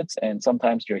individual limits and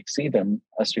sometimes you exceed them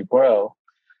as you grow.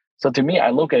 So to me, I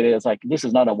look at it as like, this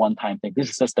is not a one-time thing. This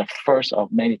is just the first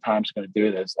of many times we're going to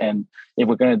do this. And if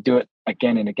we're going to do it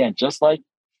again and again, just like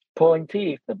pulling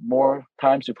teeth, the more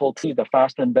times you pull teeth, the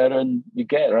faster and better you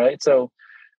get, right? So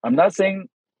I'm not saying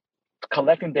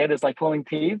collecting data is like pulling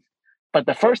teeth, but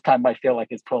the first time I feel like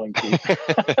it's pulling teeth.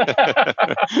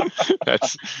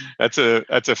 That's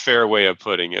a fair way of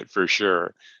putting it, for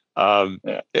sure.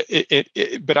 Yeah.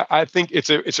 But I think it's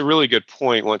a really good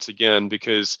point once again,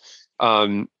 because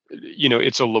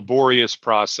it's a laborious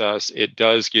process. It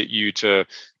does get you to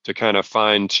kind of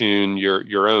fine tune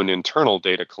your own internal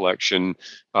data collection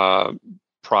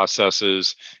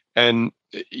processes. And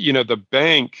the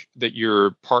bank that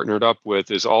you're partnered up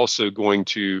with is also going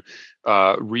to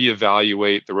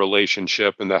reevaluate the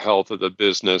relationship and the health of the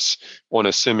business on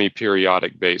a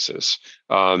semi-periodic basis,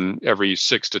 every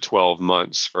 6 to 12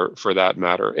 months for that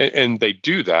matter. And they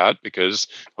do that because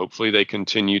hopefully they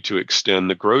continue to extend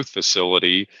the growth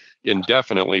facility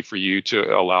indefinitely for you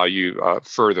to allow you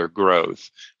further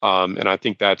growth. And I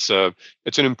think it's an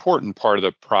important part of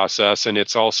the process. And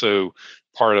it's also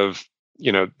part of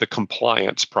the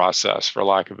compliance process, for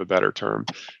lack of a better term.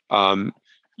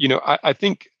 I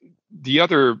think the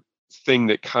other thing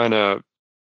that kind of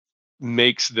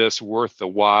makes this worth the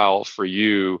while for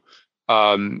you,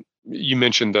 you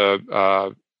mentioned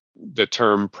the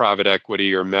term private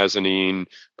equity or mezzanine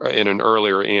in an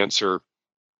earlier answer.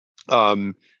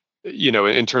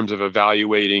 In terms of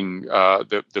evaluating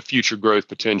the future growth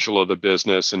potential of the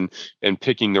business and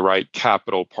picking the right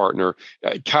capital partner,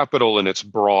 capital in its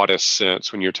broadest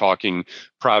sense, when you're talking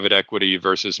private equity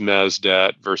versus mezz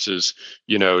debt versus,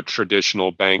 traditional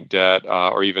bank debt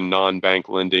or even non-bank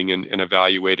lending, and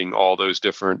evaluating all those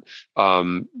different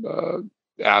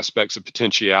aspects of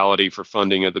potentiality for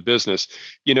funding of the business.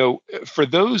 For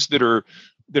those that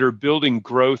are building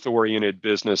growth-oriented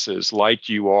businesses like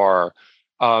you are,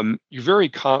 you're very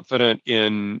confident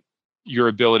in your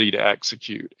ability to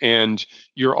execute. And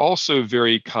you're also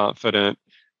very confident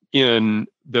in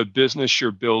the business you're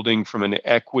building from an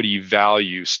equity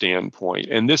value standpoint.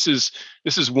 And this is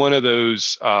one of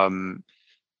those kind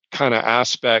of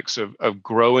aspects of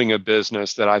growing a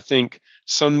business that I think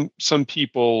some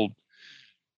people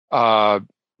are,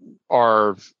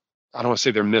 I don't want to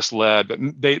say they're misled, but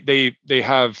they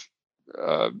have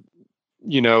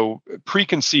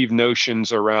preconceived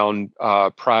notions around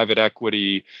private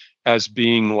equity as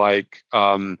being like,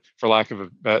 for lack of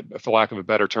a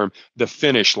better term, the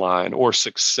finish line or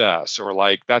success, or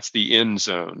like that's the end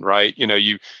zone, right?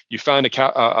 You find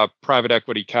a private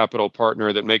equity capital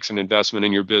partner that makes an investment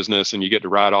in your business, and you get to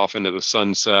ride off into the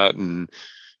sunset and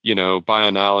buy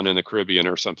an island in the Caribbean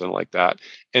or something like that.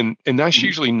 And that's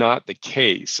usually not the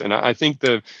case. And I think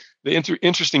the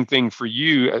interesting thing for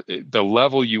you, the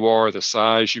level you are, the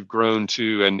size you've grown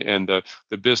to, and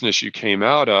the business you came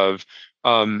out of,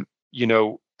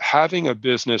 having a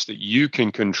business that you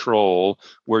can control,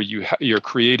 where you're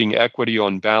creating equity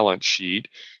on balance sheet,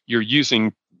 you're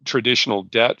using traditional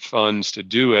debt funds to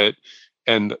do it,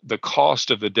 and the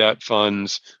cost of the debt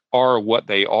funds are what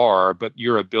they are, but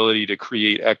your ability to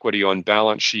create equity on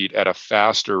balance sheet at a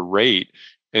faster rate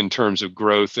in terms of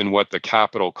growth and what the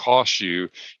capital costs you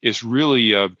is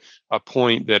really a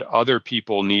point that other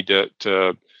people need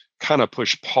to kind of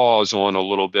push pause on a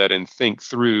little bit and think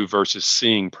through versus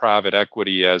seeing private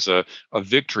equity as a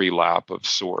victory lap of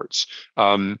sorts.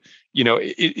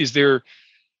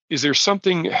 Is there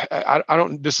something I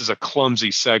don't this is a clumsy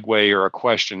segue or a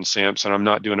question, Samson. I'm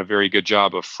not doing a very good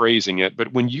job of phrasing it,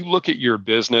 but when you look at your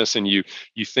business and you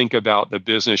think about the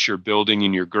business you're building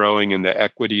and you're growing and the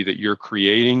equity that you're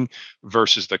creating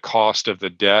versus the cost of the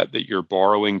debt that you're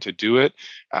borrowing to do it,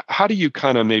 how do you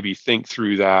kind of maybe think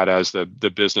through that as the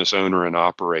business owner and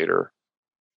operator?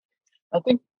 I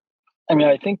think,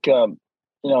 I think,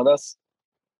 that's,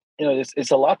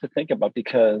 it's a lot to think about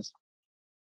because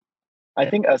I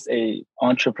think as a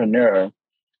entrepreneur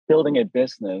building a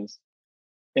business,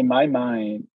 in my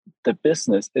mind, the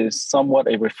business is somewhat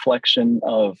a reflection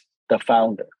of the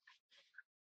founder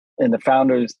and the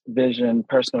founder's vision,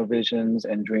 personal visions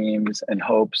and dreams and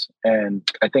hopes. And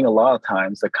I think a lot of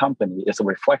times the company is a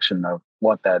reflection of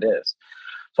what that is.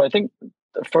 So I think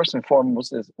the first and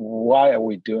foremost is why are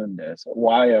we doing this?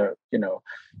 Why are,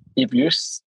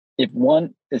 if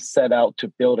one is set out to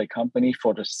build a company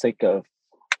for the sake of,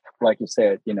 like you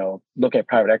said, look at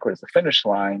private equity as a finish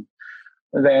line,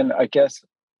 then I guess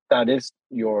that is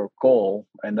your goal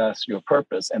and that's your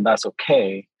purpose and that's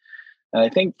okay. And I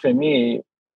think for me,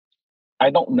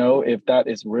 I don't know if that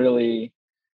is really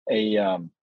a,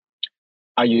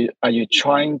 are you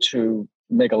trying to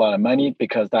make a lot of money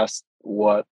because that's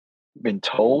what been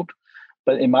told?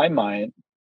 But in my mind,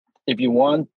 if you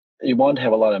want to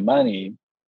have a lot of money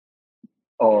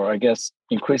or I guess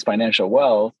increase financial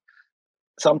wealth,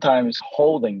 sometimes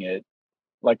holding it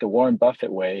like the Warren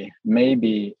Buffett way may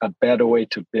be a better way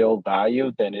to build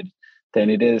value than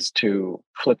it is to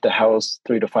flip the house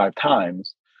 3 to 5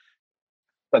 times.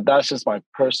 But that's just my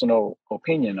personal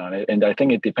opinion on it. And I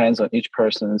think it depends on each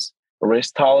person's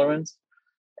risk tolerance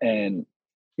and,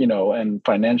 and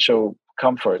financial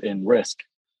comfort in risk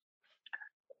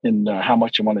in how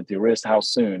much you want to de-risk, how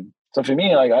soon. So for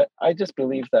me, like I just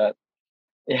believe that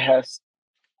it has,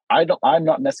 I'm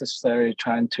not necessarily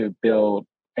trying to build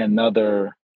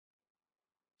another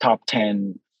top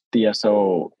 10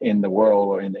 DSO in the world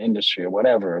or in the industry or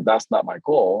whatever. That's not my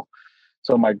goal.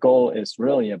 So my goal is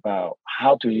really about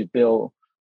how do you build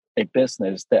a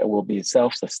business that will be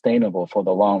self-sustainable for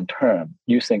the long term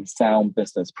using sound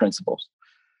business principles.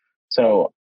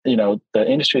 So, the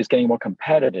industry is getting more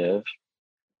competitive,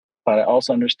 but I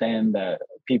also understand that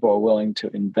people are willing to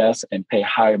invest and pay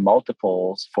high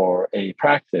multiples for a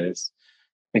practice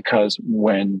because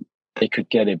when they could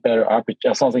get a better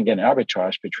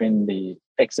arbitrage between the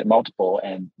exit multiple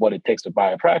and what it takes to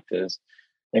buy a practice,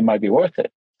 it might be worth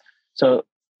it. So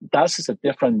that's just a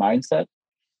different mindset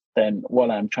than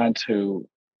what I'm trying to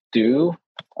do.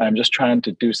 I'm just trying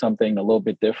to do something a little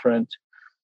bit different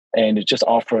and it just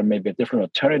offer maybe a different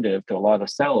alternative to a lot of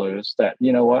sellers that,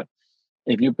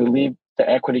 if you believe the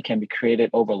equity can be created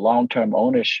over long-term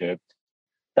ownership,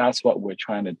 that's what we're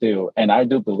trying to do. And I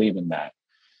do believe in that,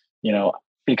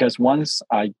 because once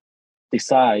I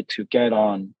decide to take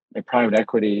on a private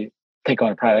equity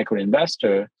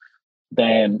investor,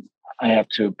 then I have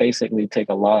to basically take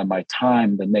a lot of my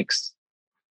time the next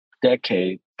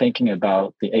decade thinking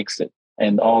about the exit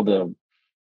and all the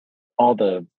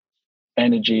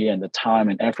energy and the time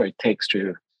and effort it takes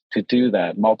to do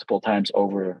that multiple times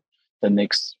over the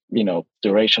next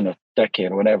duration of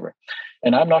decade or whatever.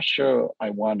 And I'm not sure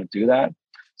I want to do that.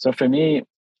 So for me,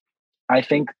 I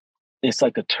think it's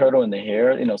like the turtle in the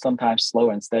hare. Sometimes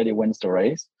slow and steady wins the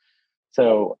race.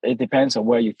 So it depends on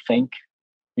where you think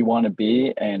you want to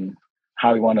be and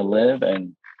how you want to live.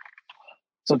 And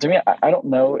so to me, I don't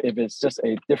know if it's just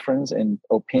a difference in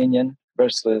opinion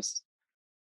versus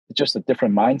just a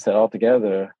different mindset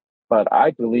altogether. But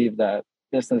I believe that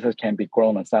businesses can be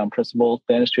grown on sound principles.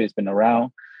 The industry has been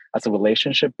around as a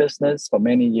relationship business for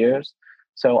many years.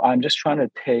 So I'm just trying to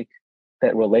take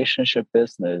that relationship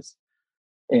business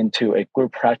into a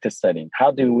group practice setting.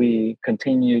 How do we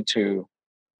continue to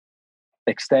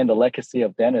extend the legacy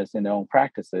of dentists in their own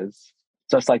practices,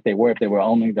 just like they were if they were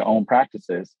owning their own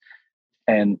practices,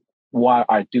 and why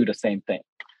I do the same thing?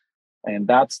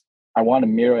 And I want to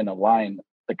mirror and align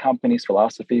the company's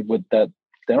philosophy with that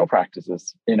dental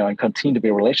practices, and continue to be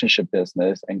a relationship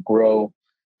business and grow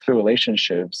through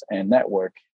relationships and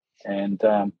network, and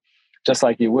just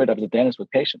like you would as a dentist with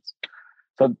patients.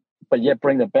 So, but yet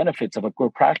bring the benefits of a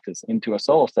group practice into a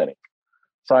solo setting.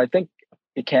 So I think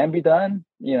it can be done.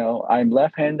 I'm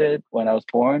left-handed when I was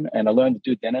born, and I learned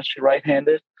to do dentistry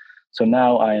right-handed. So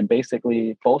now I am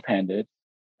basically both-handed,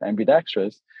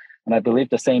 ambidextrous. And I believe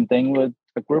the same thing with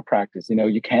a group practice.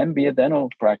 You can be a dental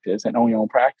practice and own your own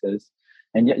practice,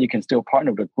 and yet you can still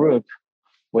partner with a group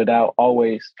without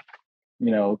always,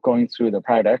 going through the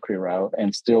private equity route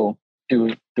and still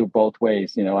do both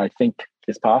ways. I think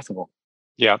it's possible.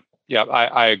 Yeah, yeah,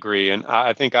 I agree, and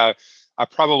I think I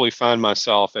probably find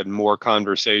myself in more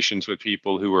conversations with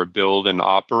people who are build and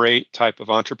operate type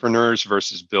of entrepreneurs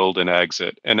versus build and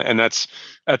exit, and that's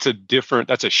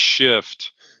a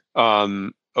shift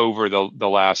over the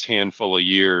last handful of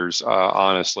years,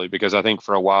 honestly, because I think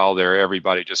for a while there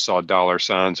everybody just saw dollar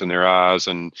signs in their eyes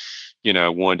and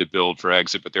wanted to build for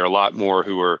exit, but there are a lot more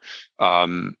who are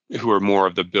more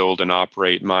of the build and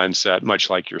operate mindset, much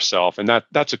like yourself, and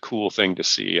that's a cool thing to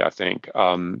see, I think.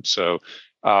 Um,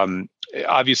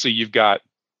 Obviously, you've got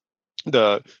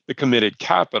the committed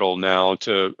capital now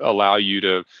to allow you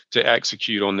to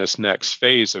execute on this next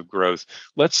phase of growth.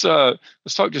 Let's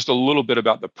talk just a little bit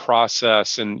about the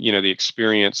process and the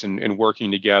experience and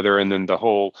working together, and then the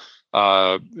whole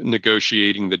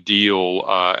negotiating the deal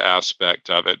aspect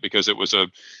of it, because it was a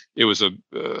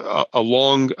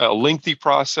lengthy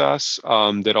process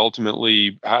that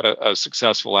ultimately had a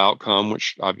successful outcome,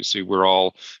 which obviously we're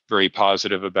all very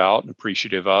positive about and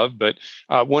appreciative of. But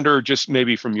I wonder, just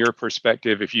maybe from your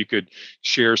perspective, if you could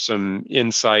share some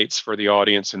insights for the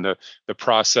audience and the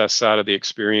process side of the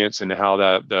experience and how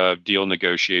the deal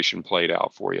negotiation played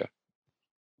out for you.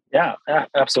 Yeah,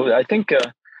 absolutely. I think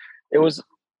it was,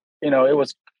 it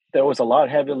was there was a lot of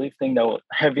heavy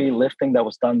lifting that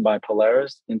was done by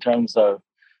Polaris in terms of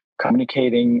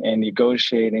communicating and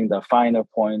negotiating the finer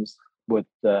points with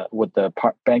the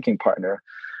banking partner,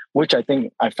 which I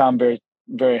think I found very,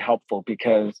 very helpful,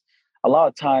 because a lot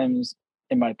of times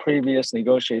in my previous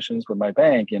negotiations with my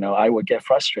bank, I would get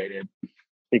frustrated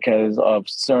because of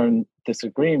certain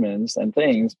disagreements and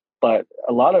things, but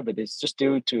a lot of it is just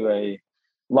due to a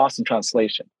loss in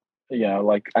translation.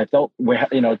 Like I felt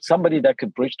somebody that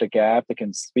could bridge the gap, that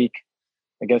can speak,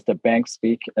 I guess, the bank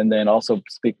speak, and then also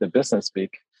speak the business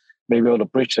speak, maybe able to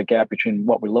bridge the gap between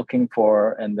what we're looking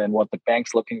for and then what the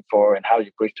bank's looking for, and how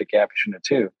you bridge the gap between the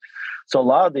two. So a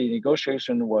lot of the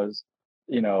negotiation was,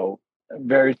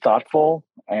 very thoughtful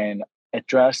and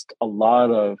addressed a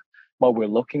lot of what we're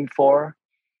looking for.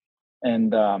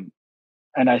 And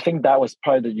I think that was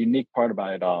probably the unique part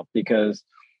about it all, because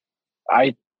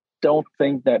I don't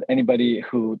think that anybody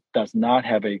who does not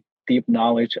have a deep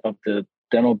knowledge of the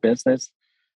dental business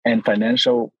and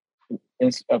financial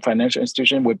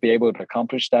institution would be able to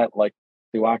accomplish that like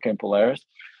Diwakar and Polaris.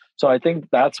 So I think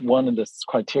that's one of the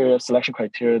selection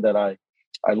criteria that I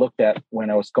looked at when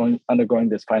I was undergoing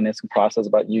this financing process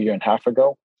about a year and a half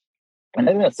ago. And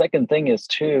I think the second thing is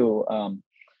too,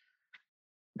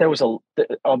 there was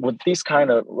with these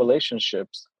kind of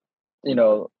relationships,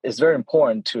 it's very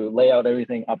important to lay out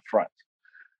everything up front.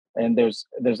 And there's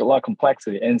a lot of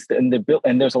complexity, and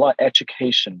there's a lot of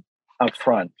education up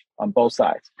front on both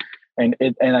sides. And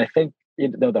I think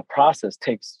the process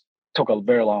took a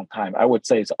very long time. I would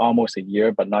say it's almost a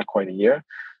year, but not quite a year.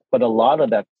 But a lot of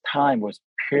that time was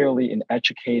purely in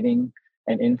educating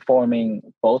and informing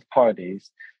both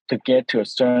parties to get to a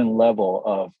certain level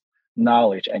of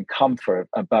knowledge and comfort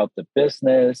about the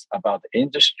business, about the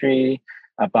industry,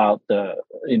 about the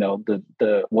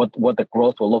what the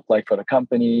growth will look like for the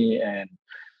company,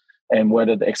 and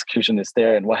whether the execution is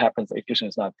there, and what happens if the execution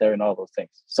is not there, and all those things.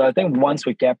 So I think once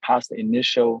we get past the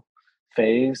initial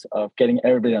phase of getting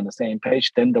everybody on the same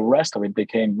page, then the rest of it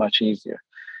became much easier.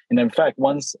 And in fact,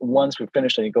 once we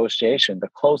finished the negotiation, the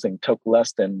closing took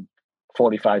less than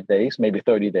 45 days, maybe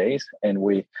 30 days, and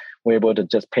we were able to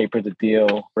just paper the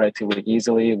deal relatively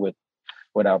easily with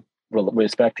our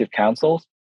respective counsels.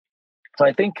 So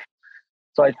I think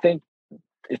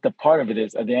it's the part of it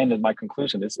is, at the end of my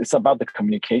conclusion, it's about the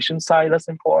communication side that's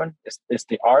important. It's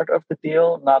the art of the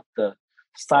deal, not the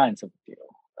science of the deal,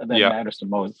 that matters the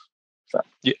most. So.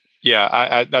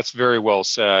 Yeah, that's very well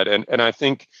said, and I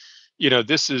think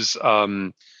this is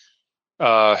again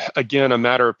a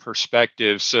matter of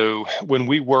perspective. So when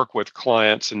we work with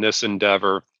clients in this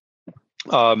endeavor,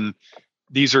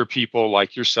 these are people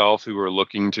like yourself who are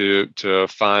looking to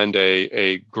find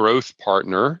a growth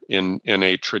partner in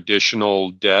a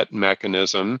traditional debt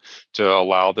mechanism to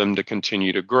allow them to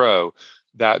continue to grow.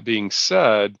 That being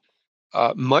said,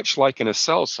 much like in a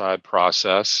sell side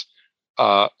process,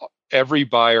 every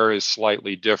buyer is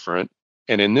slightly different.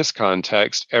 And in this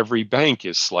context, every bank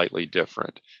is slightly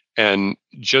different. And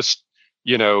just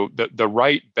the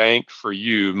right bank for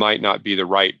you might not be the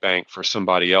right bank for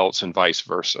somebody else, and vice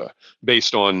versa,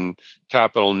 based on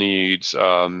capital needs,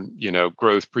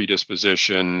 growth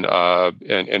predisposition,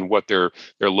 and what they're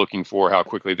looking for, how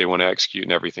quickly they want to execute,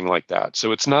 and everything like that.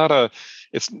 So a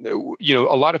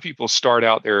lot of people start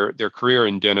out their career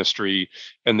in dentistry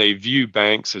and they view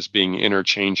banks as being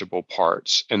interchangeable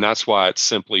parts, and that's why it's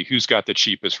simply who's got the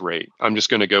cheapest rate. I'm just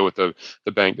going to go with the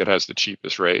bank that has the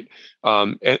cheapest rate.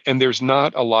 And there's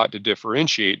not a lot to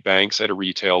differentiate banks at a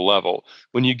retail level.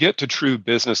 When you get to true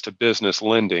business to business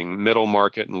lending, middle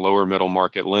market and lower middle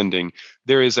market lending,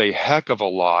 there is a heck of a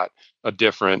lot of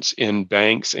difference in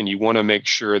banks, and you want to make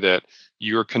sure that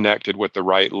you're connected with the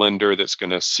right lender that's going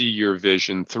to see your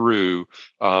vision through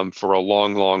for a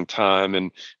long, long time.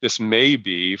 And this may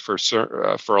be for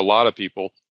a lot of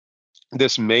people,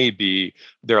 this may be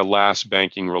their last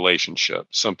banking relationship,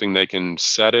 something they can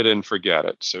set it and forget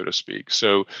it, so to speak.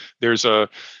 So there's a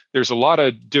lot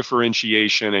of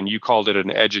differentiation, and you called it an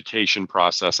education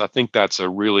process. I think that's a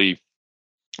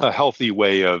healthy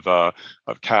way of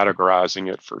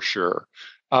categorizing it, for sure.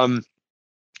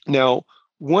 Now,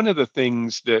 one of the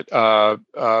things that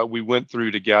we went through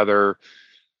together,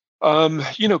 kind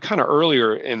of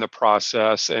earlier in the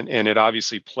process, and it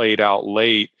obviously played out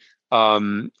late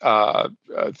through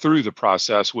the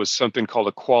process, was something called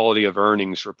a quality of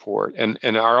earnings report. And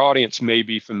our audience may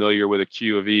be familiar with a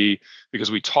Q of E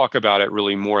because we talk about it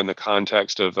really more in the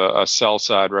context of a sell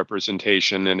side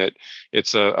representation. And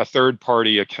it's a third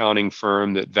party accounting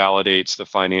firm that validates the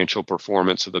financial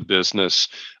performance of the business,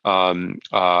 and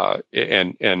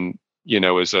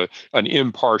is an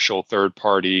impartial third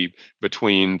party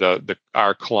between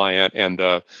our client and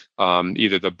the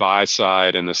either the buy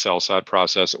side and the sell side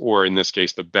process, or in this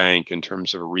case the bank, in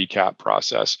terms of a recap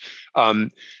process.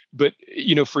 But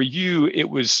for you,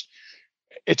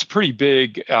 it's pretty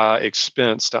big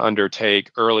expense to undertake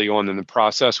early on in the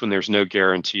process when there's no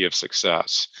guarantee of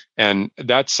success. And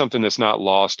that's something that's not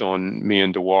lost on me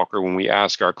and DeWalker when we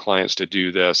ask our clients to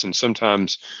do this. And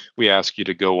sometimes we ask you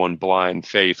to go on blind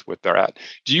faith with that.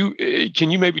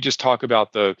 Can you maybe just talk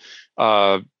about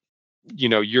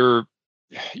your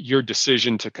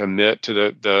decision to commit to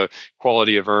the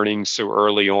quality of earnings so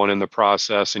early on in the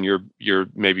process, and your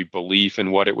maybe belief in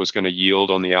what it was going to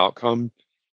yield on the outcome?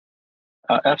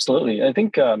 Absolutely. I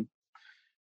think, the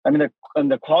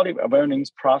quality of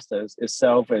earnings process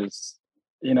itself is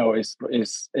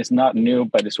not new,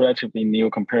 but it's relatively new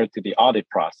compared to the audit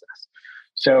process.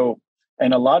 So,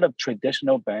 and a lot of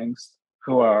traditional banks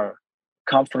who are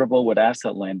comfortable with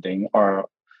asset lending are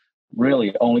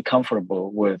really only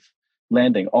comfortable with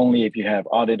lending only if you have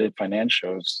audited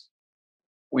financials,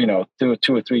 through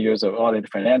 2 or 3 years of audited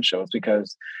financials,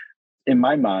 because in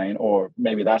my mind, or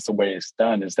maybe that's the way it's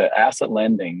done, is that asset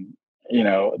lending,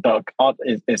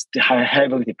 is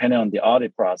heavily dependent on the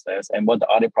audit process and what the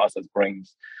audit process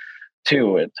brings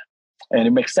to it. And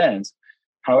it makes sense.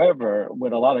 However,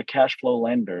 with a lot of cash flow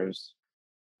lenders,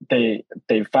 they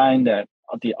find that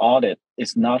the audit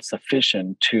is not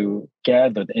sufficient to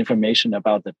gather the information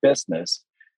about the business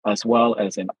as well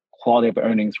as in quality of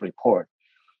earnings report.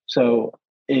 So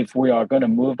if we are going to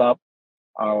move up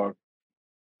our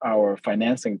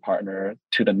financing partner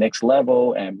to the next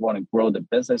level and want to grow the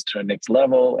business to the next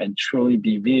level and truly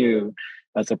be viewed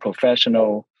as a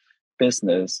professional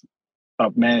business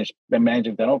of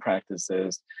managing dental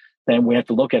practices, then we have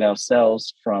to look at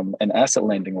ourselves from an asset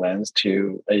lending lens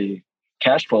to a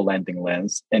cash flow lending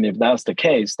lens. And if that's the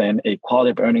case, then a quality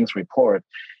of earnings report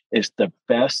is the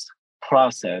best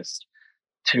process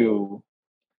to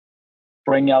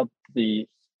bring out the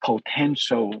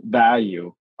potential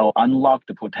value or unlock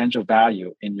the potential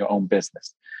value in your own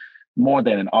business more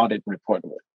than an audit report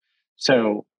would.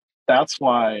 So that's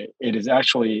why it is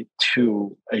actually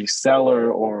to a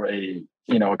seller or a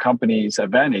company's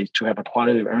advantage to have a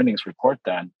quality of earnings report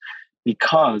done,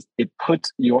 because it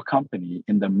puts your company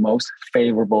in the most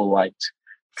favorable light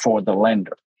for the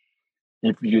lender.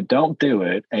 If you don't do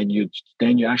it, and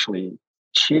then you're actually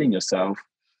cheating yourself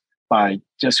by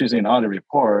just using an audit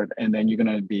report, and then you're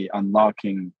going to be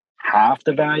unlocking half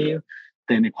the value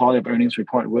than the quality of earnings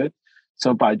report would.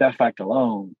 So by that fact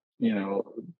alone,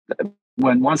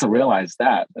 once I realized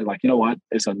that, like,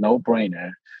 it's a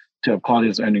no-brainer to have quality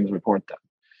of earnings report done.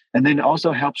 And then it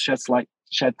also helps shed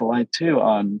the light too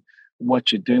on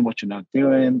what you're doing, what you're not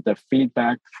doing. The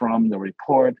feedback from the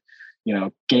report,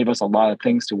 gave us a lot of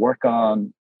things to work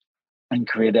on and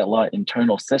created a lot of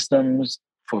internal systems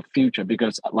for future,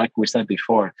 because like we said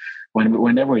before,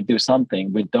 whenever we do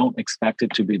something, we don't expect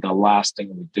it to be the last thing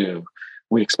we do.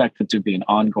 We expect it to be an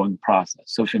ongoing process.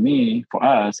 So for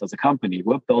us as a company,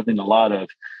 we're building a lot of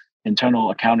internal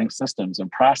accounting systems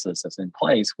and processes in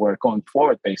place where going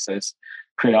forward basis,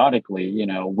 periodically,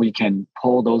 we can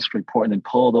pull those reports and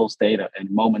pull those data at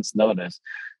moments notice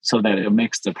so that it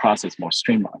makes the process more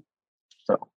streamlined.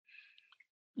 So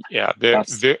yeah,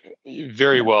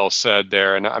 very well said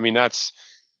there. And I mean, that's,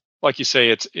 like you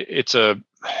say, it's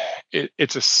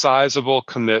a sizable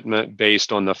commitment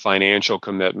based on the financial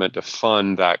commitment to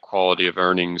fund that quality of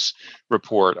earnings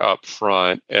report up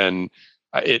front. And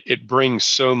it brings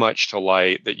so much to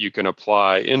light that you can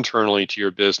apply internally to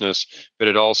your business, but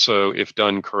it also, if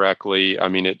done correctly, I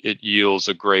mean, it yields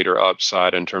a greater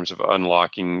upside in terms of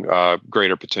unlocking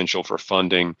greater potential for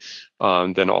funding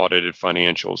than audited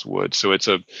financials would. So it's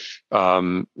a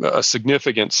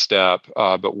significant step,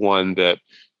 but one that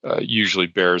usually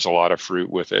bears a lot of fruit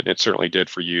with it. It certainly did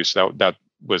for you. So that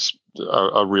was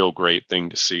a real great thing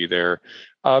to see there.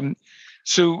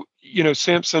 So,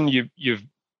 Samson,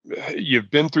 you've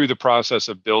been through the process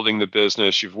of building the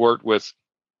business. You've worked with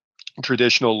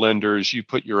traditional lenders. You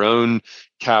put your own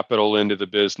capital into the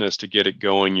business to get it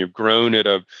going. You've grown at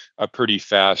a pretty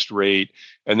fast rate.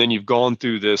 And then you've gone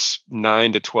through this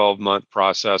 9 to 12 month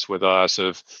process with us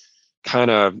of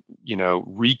kind of,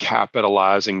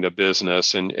 recapitalizing the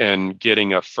business and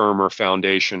getting a firmer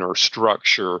foundation or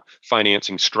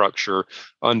financing structure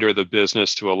under the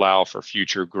business to allow for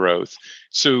future growth.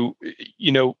 So,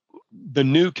 the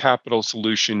new capital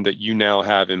solution that you now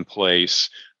have in place,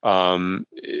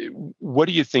 what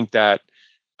do you think that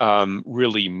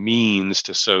really means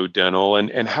to SoDental,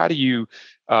 and how do you,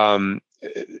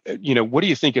 what do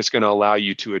you think it's going to allow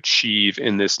you to achieve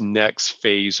in this next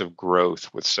phase of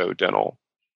growth with SoDental?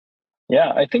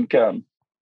 Yeah, I think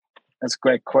that's a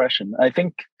great question. I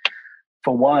think,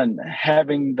 for one,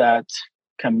 having that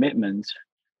commitment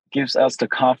gives us the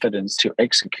confidence to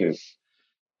execute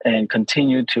and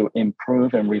continue to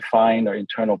improve and refine our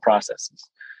internal processes.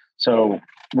 So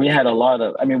we had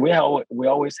we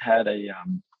always had a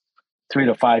 3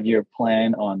 to 5 year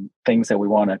plan on things that we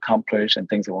want to accomplish and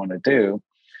things we want to do.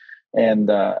 And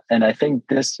I think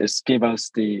this is give us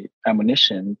the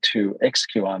ammunition to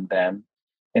execute on them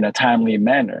in a timely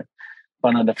manner.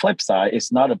 But on the flip side,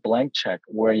 it's not a blank check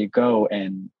where you go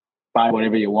and buy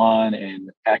whatever you want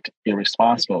and act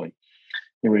irresponsibly,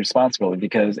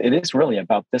 because it is really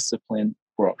about disciplined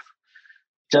growth.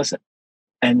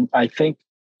 And I think,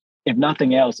 if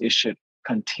nothing else, it should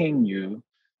continue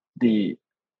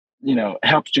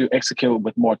helps you execute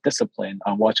with more discipline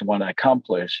on what you want to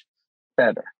accomplish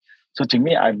better. So to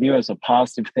me, I view it as a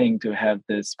positive thing to have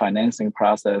this financing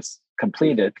process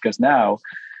completed, because now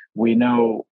we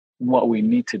know what we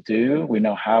need to do, we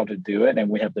know how to do it, and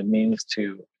we have the means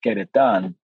to get it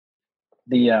done.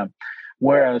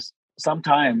 Whereas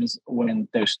sometimes when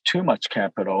there's too much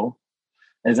capital,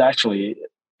 it's actually,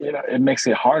 it makes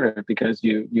it harder because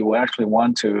you actually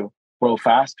want to grow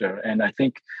faster. And I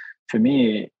think, for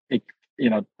me,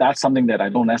 that's something that I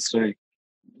don't necessarily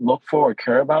look for or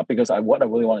care about, because what I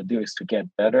really want to do is to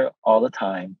get better all the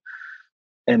time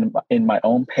in my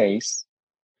own pace,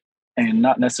 and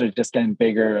not necessarily just getting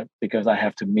bigger because I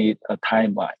have to meet a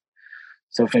timeline.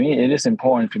 So for me, it is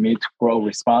important for me to grow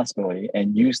responsibly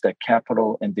and use that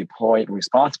capital and deploy it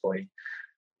responsibly,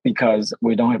 because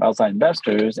we don't have outside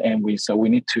investors, and we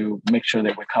need to make sure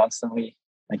that we're constantly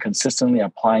and consistently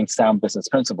applying sound business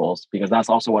principles, because that's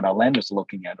also what our lenders are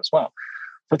looking at as well.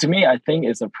 So to me, I think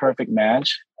it's a perfect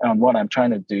match on what I'm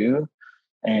trying to do,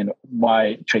 and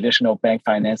why traditional bank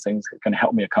financing is going to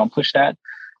help me accomplish that,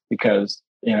 because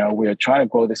we are trying to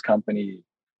grow this company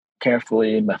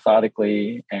carefully,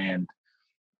 methodically, and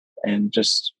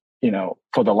just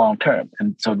for the long term.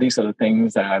 And so these are the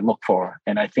things that I look for.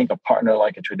 And I think a partner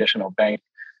like a traditional bank,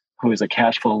 who is a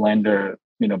cash flow lender,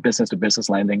 business to business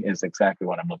lending, is exactly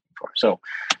what I'm looking for. So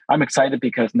I'm excited,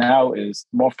 because now is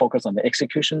more focused on the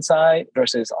execution side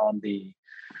versus on the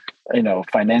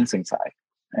financing side.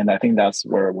 And I think that's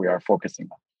where we are focusing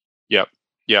on. Yep.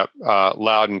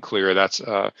 Loud and clear. That's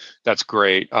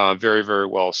great. Very, very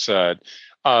well said.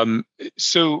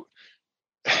 So,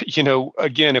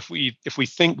 again, if we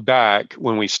think back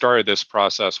when we started this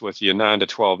process with you 9 to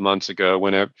 12 months ago,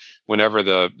 whenever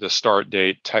the start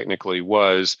date technically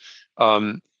was,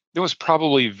 there was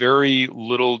probably very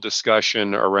little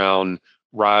discussion around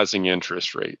rising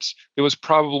interest rates. There was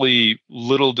probably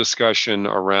little discussion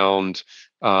around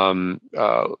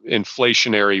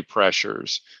inflationary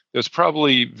pressures. There's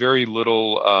probably very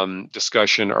little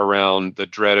discussion around the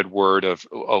dreaded word of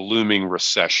a looming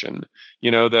recession.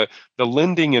 The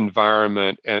lending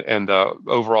environment and the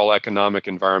overall economic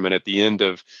environment at the end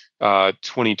of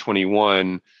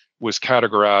 2021 was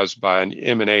categorized by an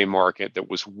M&A market that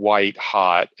was white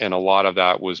hot, and a lot of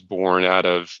that was born out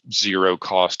of zero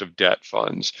cost of debt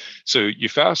funds. So you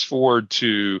fast forward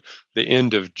to the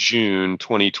end of June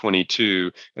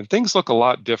 2022, and things look a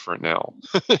lot different now.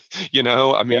 I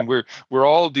Yeah. mean, we're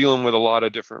all dealing with a lot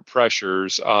of different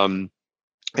pressures.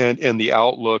 And the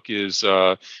outlook is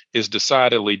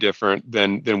decidedly different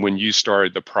than when you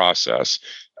started the process.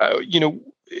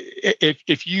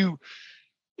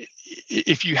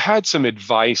 If you had some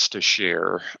advice to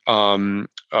share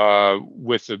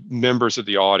with the members of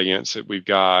the audience that we've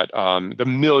got, the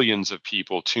millions of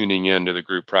people tuning into the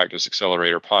Group Practice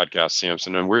Accelerator podcast,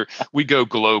 Samson, and we go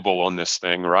global on this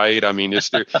thing, right? I mean,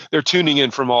 they're tuning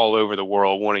in from all over the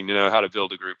world, wanting to know how to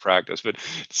build a group practice. But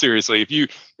seriously, if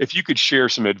you could share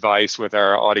some advice with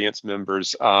our audience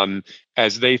members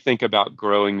as they think about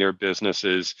growing their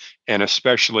businesses, and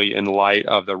especially in light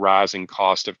of the rising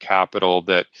cost of capital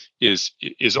that is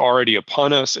already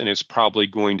upon us and is probably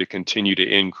going to continue to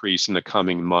increase in the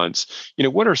coming months.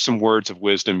 What are some words of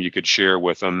wisdom you could share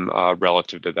with them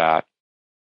relative to that?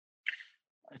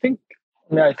 I think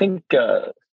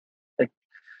like,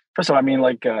 first of all,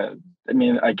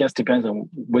 I guess depends on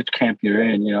which camp you're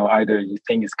in. Either you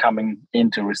think it's coming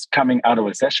out of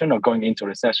recession or going into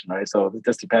recession, right? So it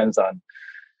just depends on.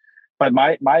 But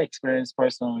my experience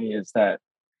personally is that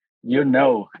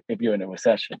if you're in a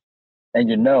recession, and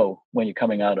when you're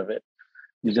coming out of it.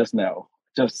 You just know.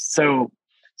 Just so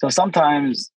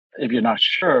sometimes if you're not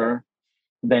sure,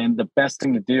 then the best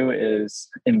thing to do is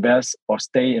invest or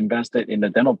stay invested in the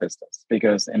dental business.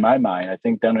 Because in my mind, I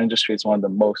think dental industry is one of the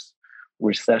most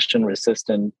recession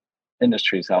resistant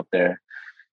industries out there.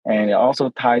 And it also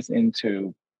ties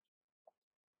into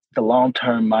the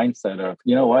long-term mindset of,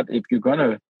 if you're going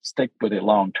to stick with it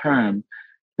long-term,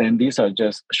 then these are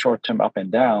just short-term up and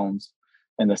downs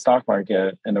in the stock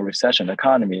market and the recession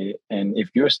economy. And if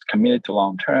you're committed to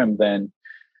long-term, then,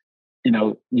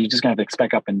 you're just going to have to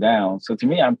expect up and down. So to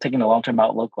me, I'm taking a long-term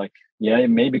outlook like, yeah,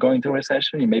 it may be going through a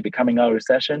recession, you may be coming out of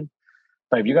recession,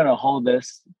 but if you're going to hold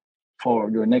this for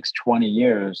your next 20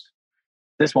 years,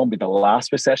 this won't be the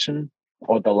last recession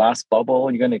or the last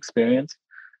bubble you're going to experience.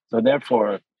 So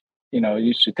therefore,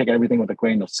 you should take everything with a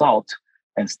grain of salt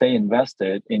and stay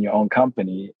invested in your own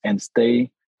company and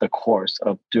stay the course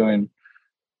of doing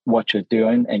what you're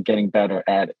doing and getting better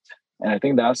at it. And I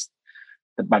think that's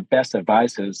my best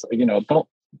advice is,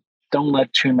 don't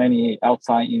let too many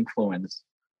outside influence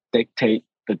dictate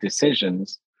the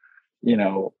decisions.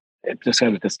 Just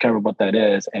have to discover what that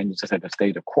is, and you just have to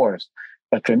stay the course.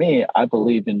 But for me, I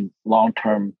believe in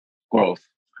long-term growth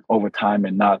over time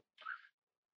and not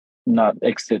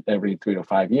exit every 3 to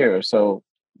 5 years. So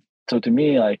to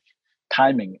me, like,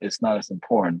 timing is not as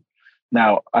important.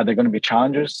 Now, are there going to be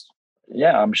challenges?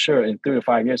 Yeah, I'm sure in 3 to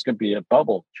 5 years could be a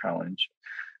bubble challenge.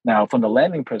 Now, from the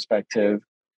lending perspective,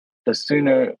 the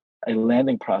sooner a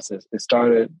lending process is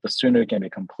started, the sooner it can be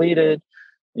completed.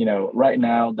 Right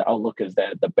now, the outlook is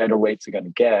that the better rates are going to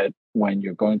get when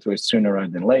you're going through it sooner rather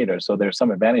than later. So there's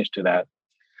some advantage to that.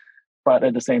 But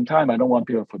at the same time, I don't want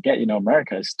people to forget,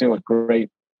 America is still a great,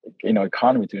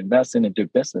 economy to invest in and do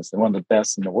business, and one of the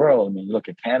best in the world. I mean, you look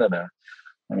at Canada.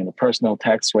 I mean, the personal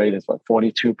tax rate is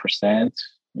 42%.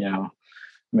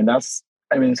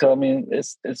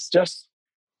 It's just,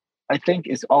 I think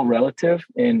it's all relative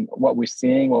in what we're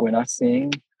seeing, what we're not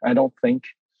seeing. I think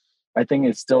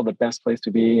it's still the best place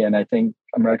to be. And I think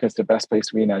America is the best place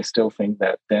to be. And I still think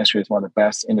that dentistry is one of the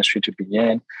best industry to be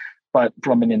in. But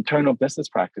from an internal business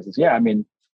practices, we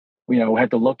have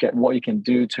to look at what you can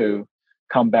do to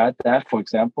combat that. For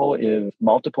example, if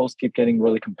multiples keep getting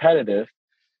really competitive,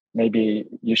 maybe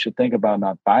you should think about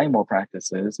not buying more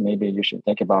practices. Maybe you should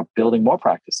think about building more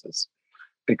practices,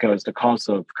 because the cost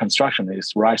of construction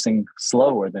is rising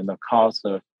slower than the cost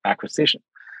of acquisition.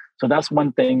 So that's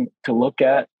one thing to look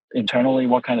at internally,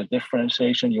 what kind of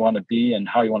differentiation you want to be and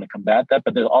how you want to combat that.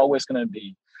 But there's always going to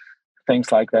be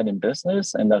things like that in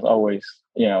business. And there's always,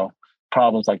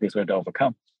 problems like this we have to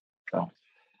overcome. So.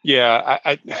 Yeah,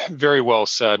 I very well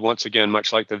said. Once again,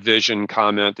 much like the vision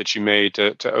comment that you made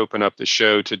to open up the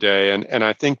show today. And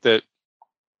I think that,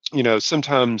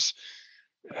 sometimes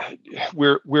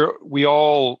we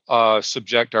all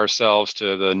subject ourselves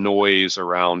to the noise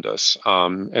around us,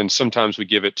 and sometimes we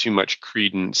give it too much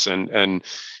credence. And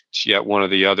it's yet one of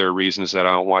the other reasons that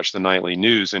I don't watch the nightly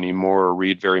news anymore or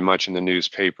read very much in the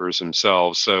newspapers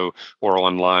themselves, or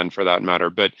online for that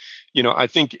matter. But I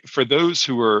think for those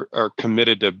who are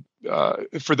committed to,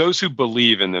 for those who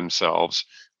believe in themselves,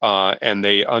 and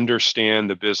they understand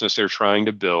the business they're trying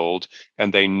to build,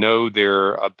 and they know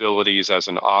their abilities as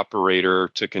an operator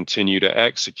to continue to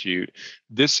execute,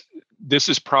 this this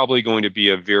is probably going to be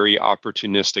a very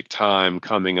opportunistic time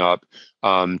coming up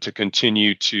to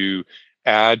continue to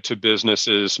add to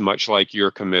businesses, much like you're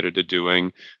committed to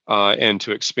doing, and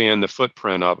to expand the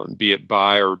footprint of them, be it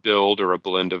buy or build or a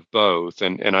blend of both.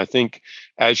 And I think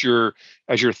as you're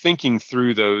thinking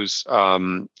through those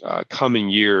coming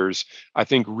years, I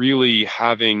think really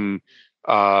having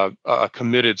a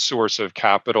committed source of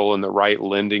capital and the right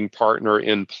lending partner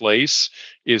in place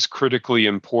is critically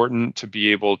important to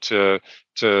be able to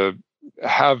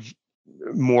have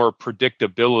more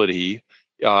predictability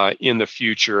in the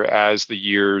future as the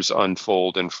years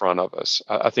unfold in front of us.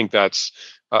 I think that's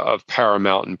of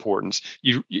paramount importance.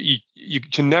 You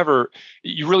can never,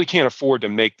 you really can't afford to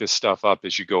make this stuff up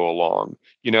as you go along.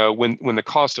 When the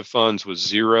cost of funds was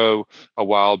zero a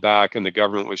while back and the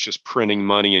government was just printing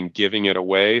money and giving it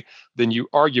away, then you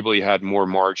arguably had more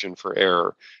margin for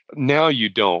error. Now you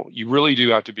don't. You really do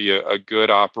have to be a good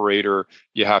operator.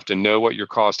 You have to know what your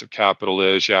cost of capital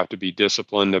is. You have to be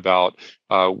disciplined about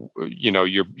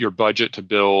your budget to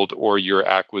build or your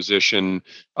acquisition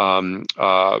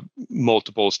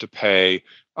multiples to pay.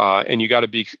 And you got to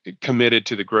be committed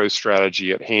to the growth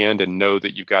strategy at hand and know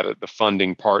that you've got the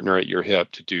funding partner at your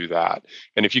hip to do that.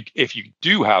 And if you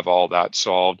do have all that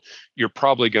solved, you're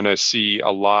probably going to see a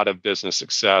lot of business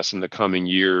success in the coming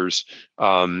years,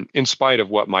 in spite of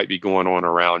what might be going on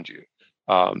around you.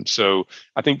 So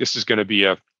I think this is going to be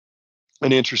an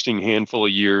interesting handful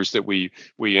of years that we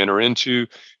enter into.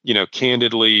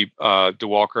 Candidly,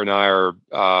 DeWalker and I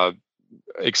are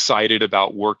excited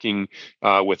about working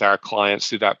with our clients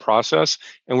through that process.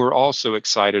 And we're also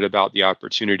excited about the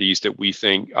opportunities that we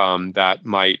think that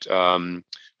might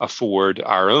afford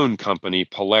our own company,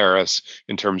 Polaris,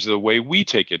 in terms of the way we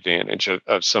take advantage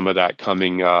of some of that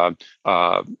coming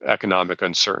economic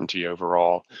uncertainty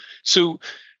overall. So,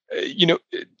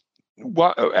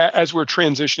 as we're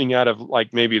transitioning out of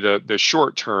like maybe the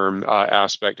short term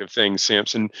aspect of things,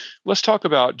 Samson, let's talk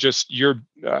about just your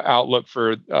outlook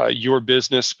for your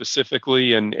business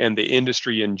specifically and the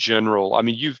industry in general. I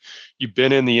mean, you've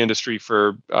been in the industry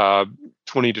for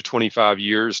 20 to 25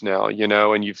 years now,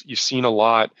 and you've seen a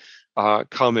lot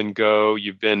come and go.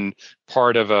 You've been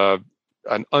part of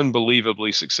an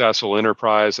unbelievably successful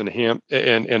enterprise in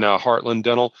Heartland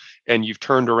Dental, and you've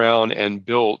turned around and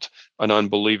built an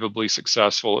unbelievably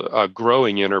successful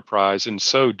growing enterprise in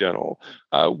So Dental.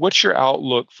 What's your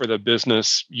outlook for the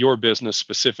business, your business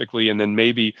specifically, and then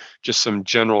maybe just some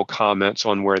general comments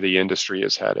on where the industry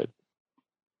is headed?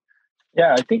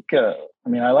 Yeah, I think,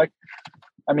 the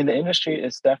industry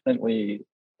is definitely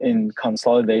in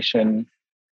consolidation.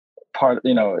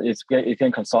 It's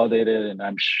getting consolidated,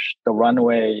 and the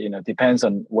runway, depends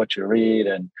on what you read,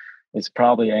 and it's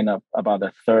probably end up about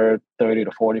a third, 30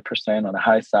 to 40% on the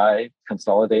high side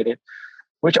consolidated,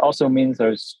 which also means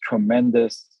there's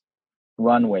tremendous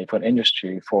runway for the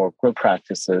industry for group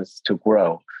practices to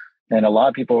grow. And a lot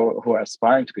of people who are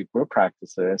aspiring to be group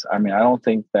practices, I don't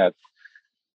think that,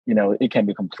 it can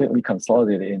be completely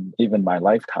consolidated in even my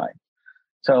lifetime.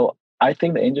 So I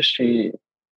think the industry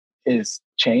is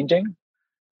changing,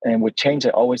 and with change,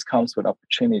 it always comes with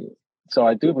opportunity. So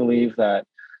I do believe that,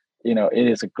 it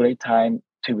is a great time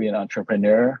to be an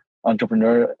entrepreneur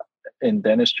in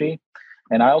dentistry.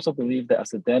 And I also believe that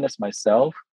as a dentist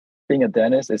myself, being a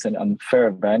dentist is an unfair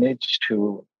advantage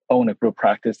to own a group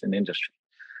practice in industry.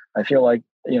 I feel like,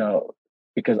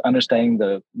 because understanding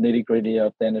the nitty gritty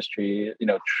of dentistry,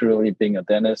 truly being a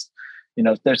dentist,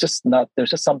 there's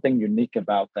just something unique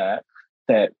about that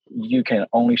you can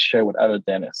only share with other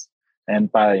dentists.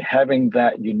 And by having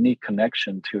that unique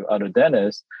connection to other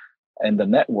dentists and the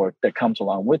network that comes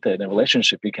along with it, the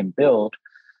relationship you can build,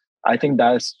 I think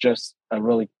that's just a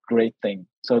really great thing.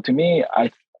 So to me,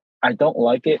 I don't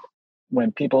like it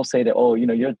when people say that, oh,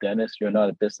 you're a dentist, you're not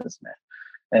a businessman.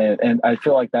 And I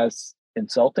feel like that's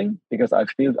insulting, because I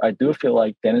do feel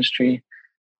like dentistry,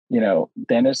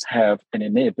 dentists have an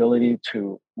innate ability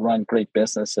to run great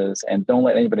businesses, and don't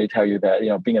let anybody tell you that,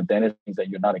 being a dentist means that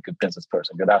you're not a good business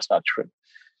person, because that's not true.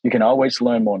 You can always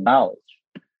learn more knowledge,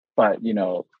 but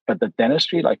the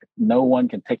dentistry, like, no one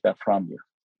can take that from you,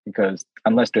 because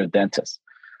unless they're a dentist.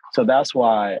 So that's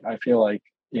why I feel like,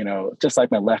 just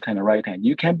like my left hand and right hand,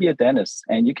 you can be a dentist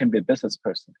and you can be a business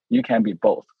person. You can be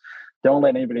both. Don't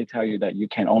let anybody tell you that you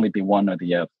can only be one or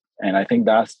the other. And I think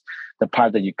that's the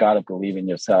part that you got to believe in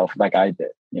yourself, like I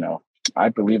did. I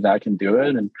believe that I can do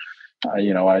it. And,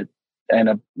 I end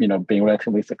up, being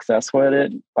relatively successful at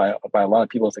it by a lot of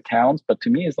people's accounts. But to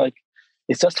me,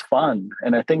 it's just fun.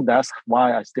 And I think that's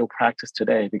why I still practice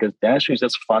today, because dentistry is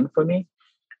just fun for me.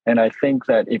 And I think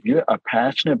that if you are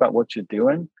passionate about what you're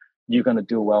doing, you're going to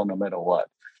do well no matter what.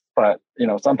 But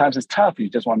sometimes it's tough. You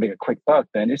just want to make a quick buck.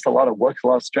 Then it's a lot of work, a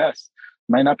lot of stress.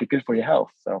 Might not be good for your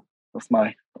health. So that's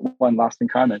my one lasting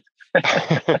comment.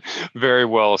 Very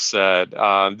well said.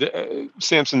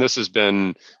 Samson, this has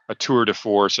been a tour de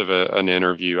force of an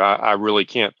interview. I really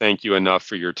can't thank you enough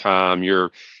for your time.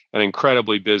 You're an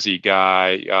incredibly busy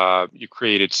guy. You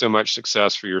created so much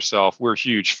success for yourself. We're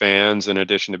huge fans in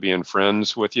addition to being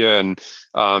friends with you, and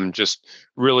just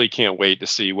really can't wait to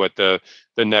see what the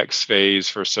next phase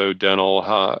for So Dental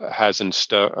has in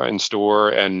store,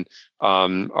 and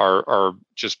are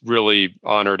just really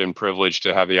honored and privileged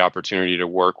to have the opportunity to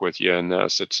work with you in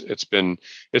this. It's been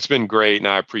great, and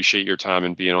I appreciate your time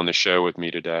and being on the show with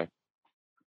me today.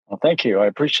 Well, thank you. I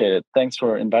appreciate it. Thanks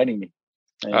for inviting me.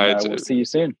 And we'll see you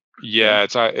soon. Yeah,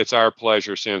 it's our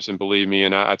pleasure, Samson. Believe me,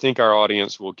 and I think our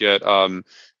audience will get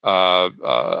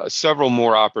several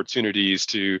more opportunities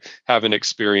to have an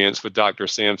experience with Dr.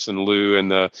 Samson Liu in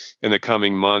the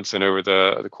coming months and over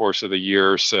the course of the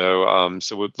year. So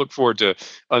we'll look forward to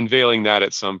unveiling that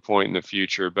at some point in the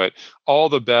future. But all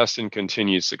the best and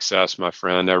continued success, my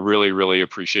friend. I really, really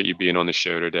appreciate you being on the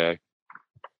show today.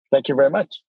 Thank you very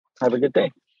much. Have a good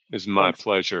day. It's my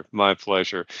pleasure. My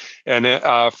pleasure. And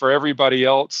for everybody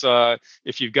else,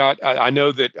 if you've got, I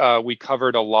know that we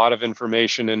covered a lot of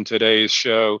information in today's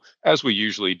show, as we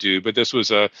usually do, but this was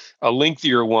a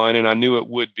lengthier one, and I knew it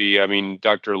would be. I mean,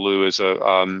 Dr. Liu is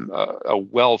a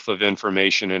wealth of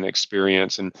information and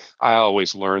experience, and I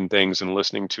always learn things in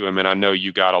listening to him, and I know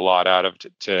you got a lot out of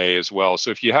today as well. So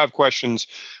if you have questions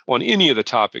on any of the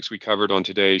topics we covered on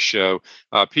today's show,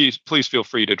 please feel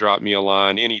free to drop me a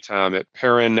line anytime at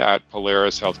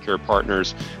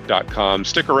Perrin@PolarisHealthcarePartners.com.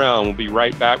 Stick around. We'll be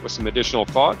right back with some additional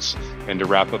thoughts and to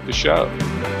wrap up the show.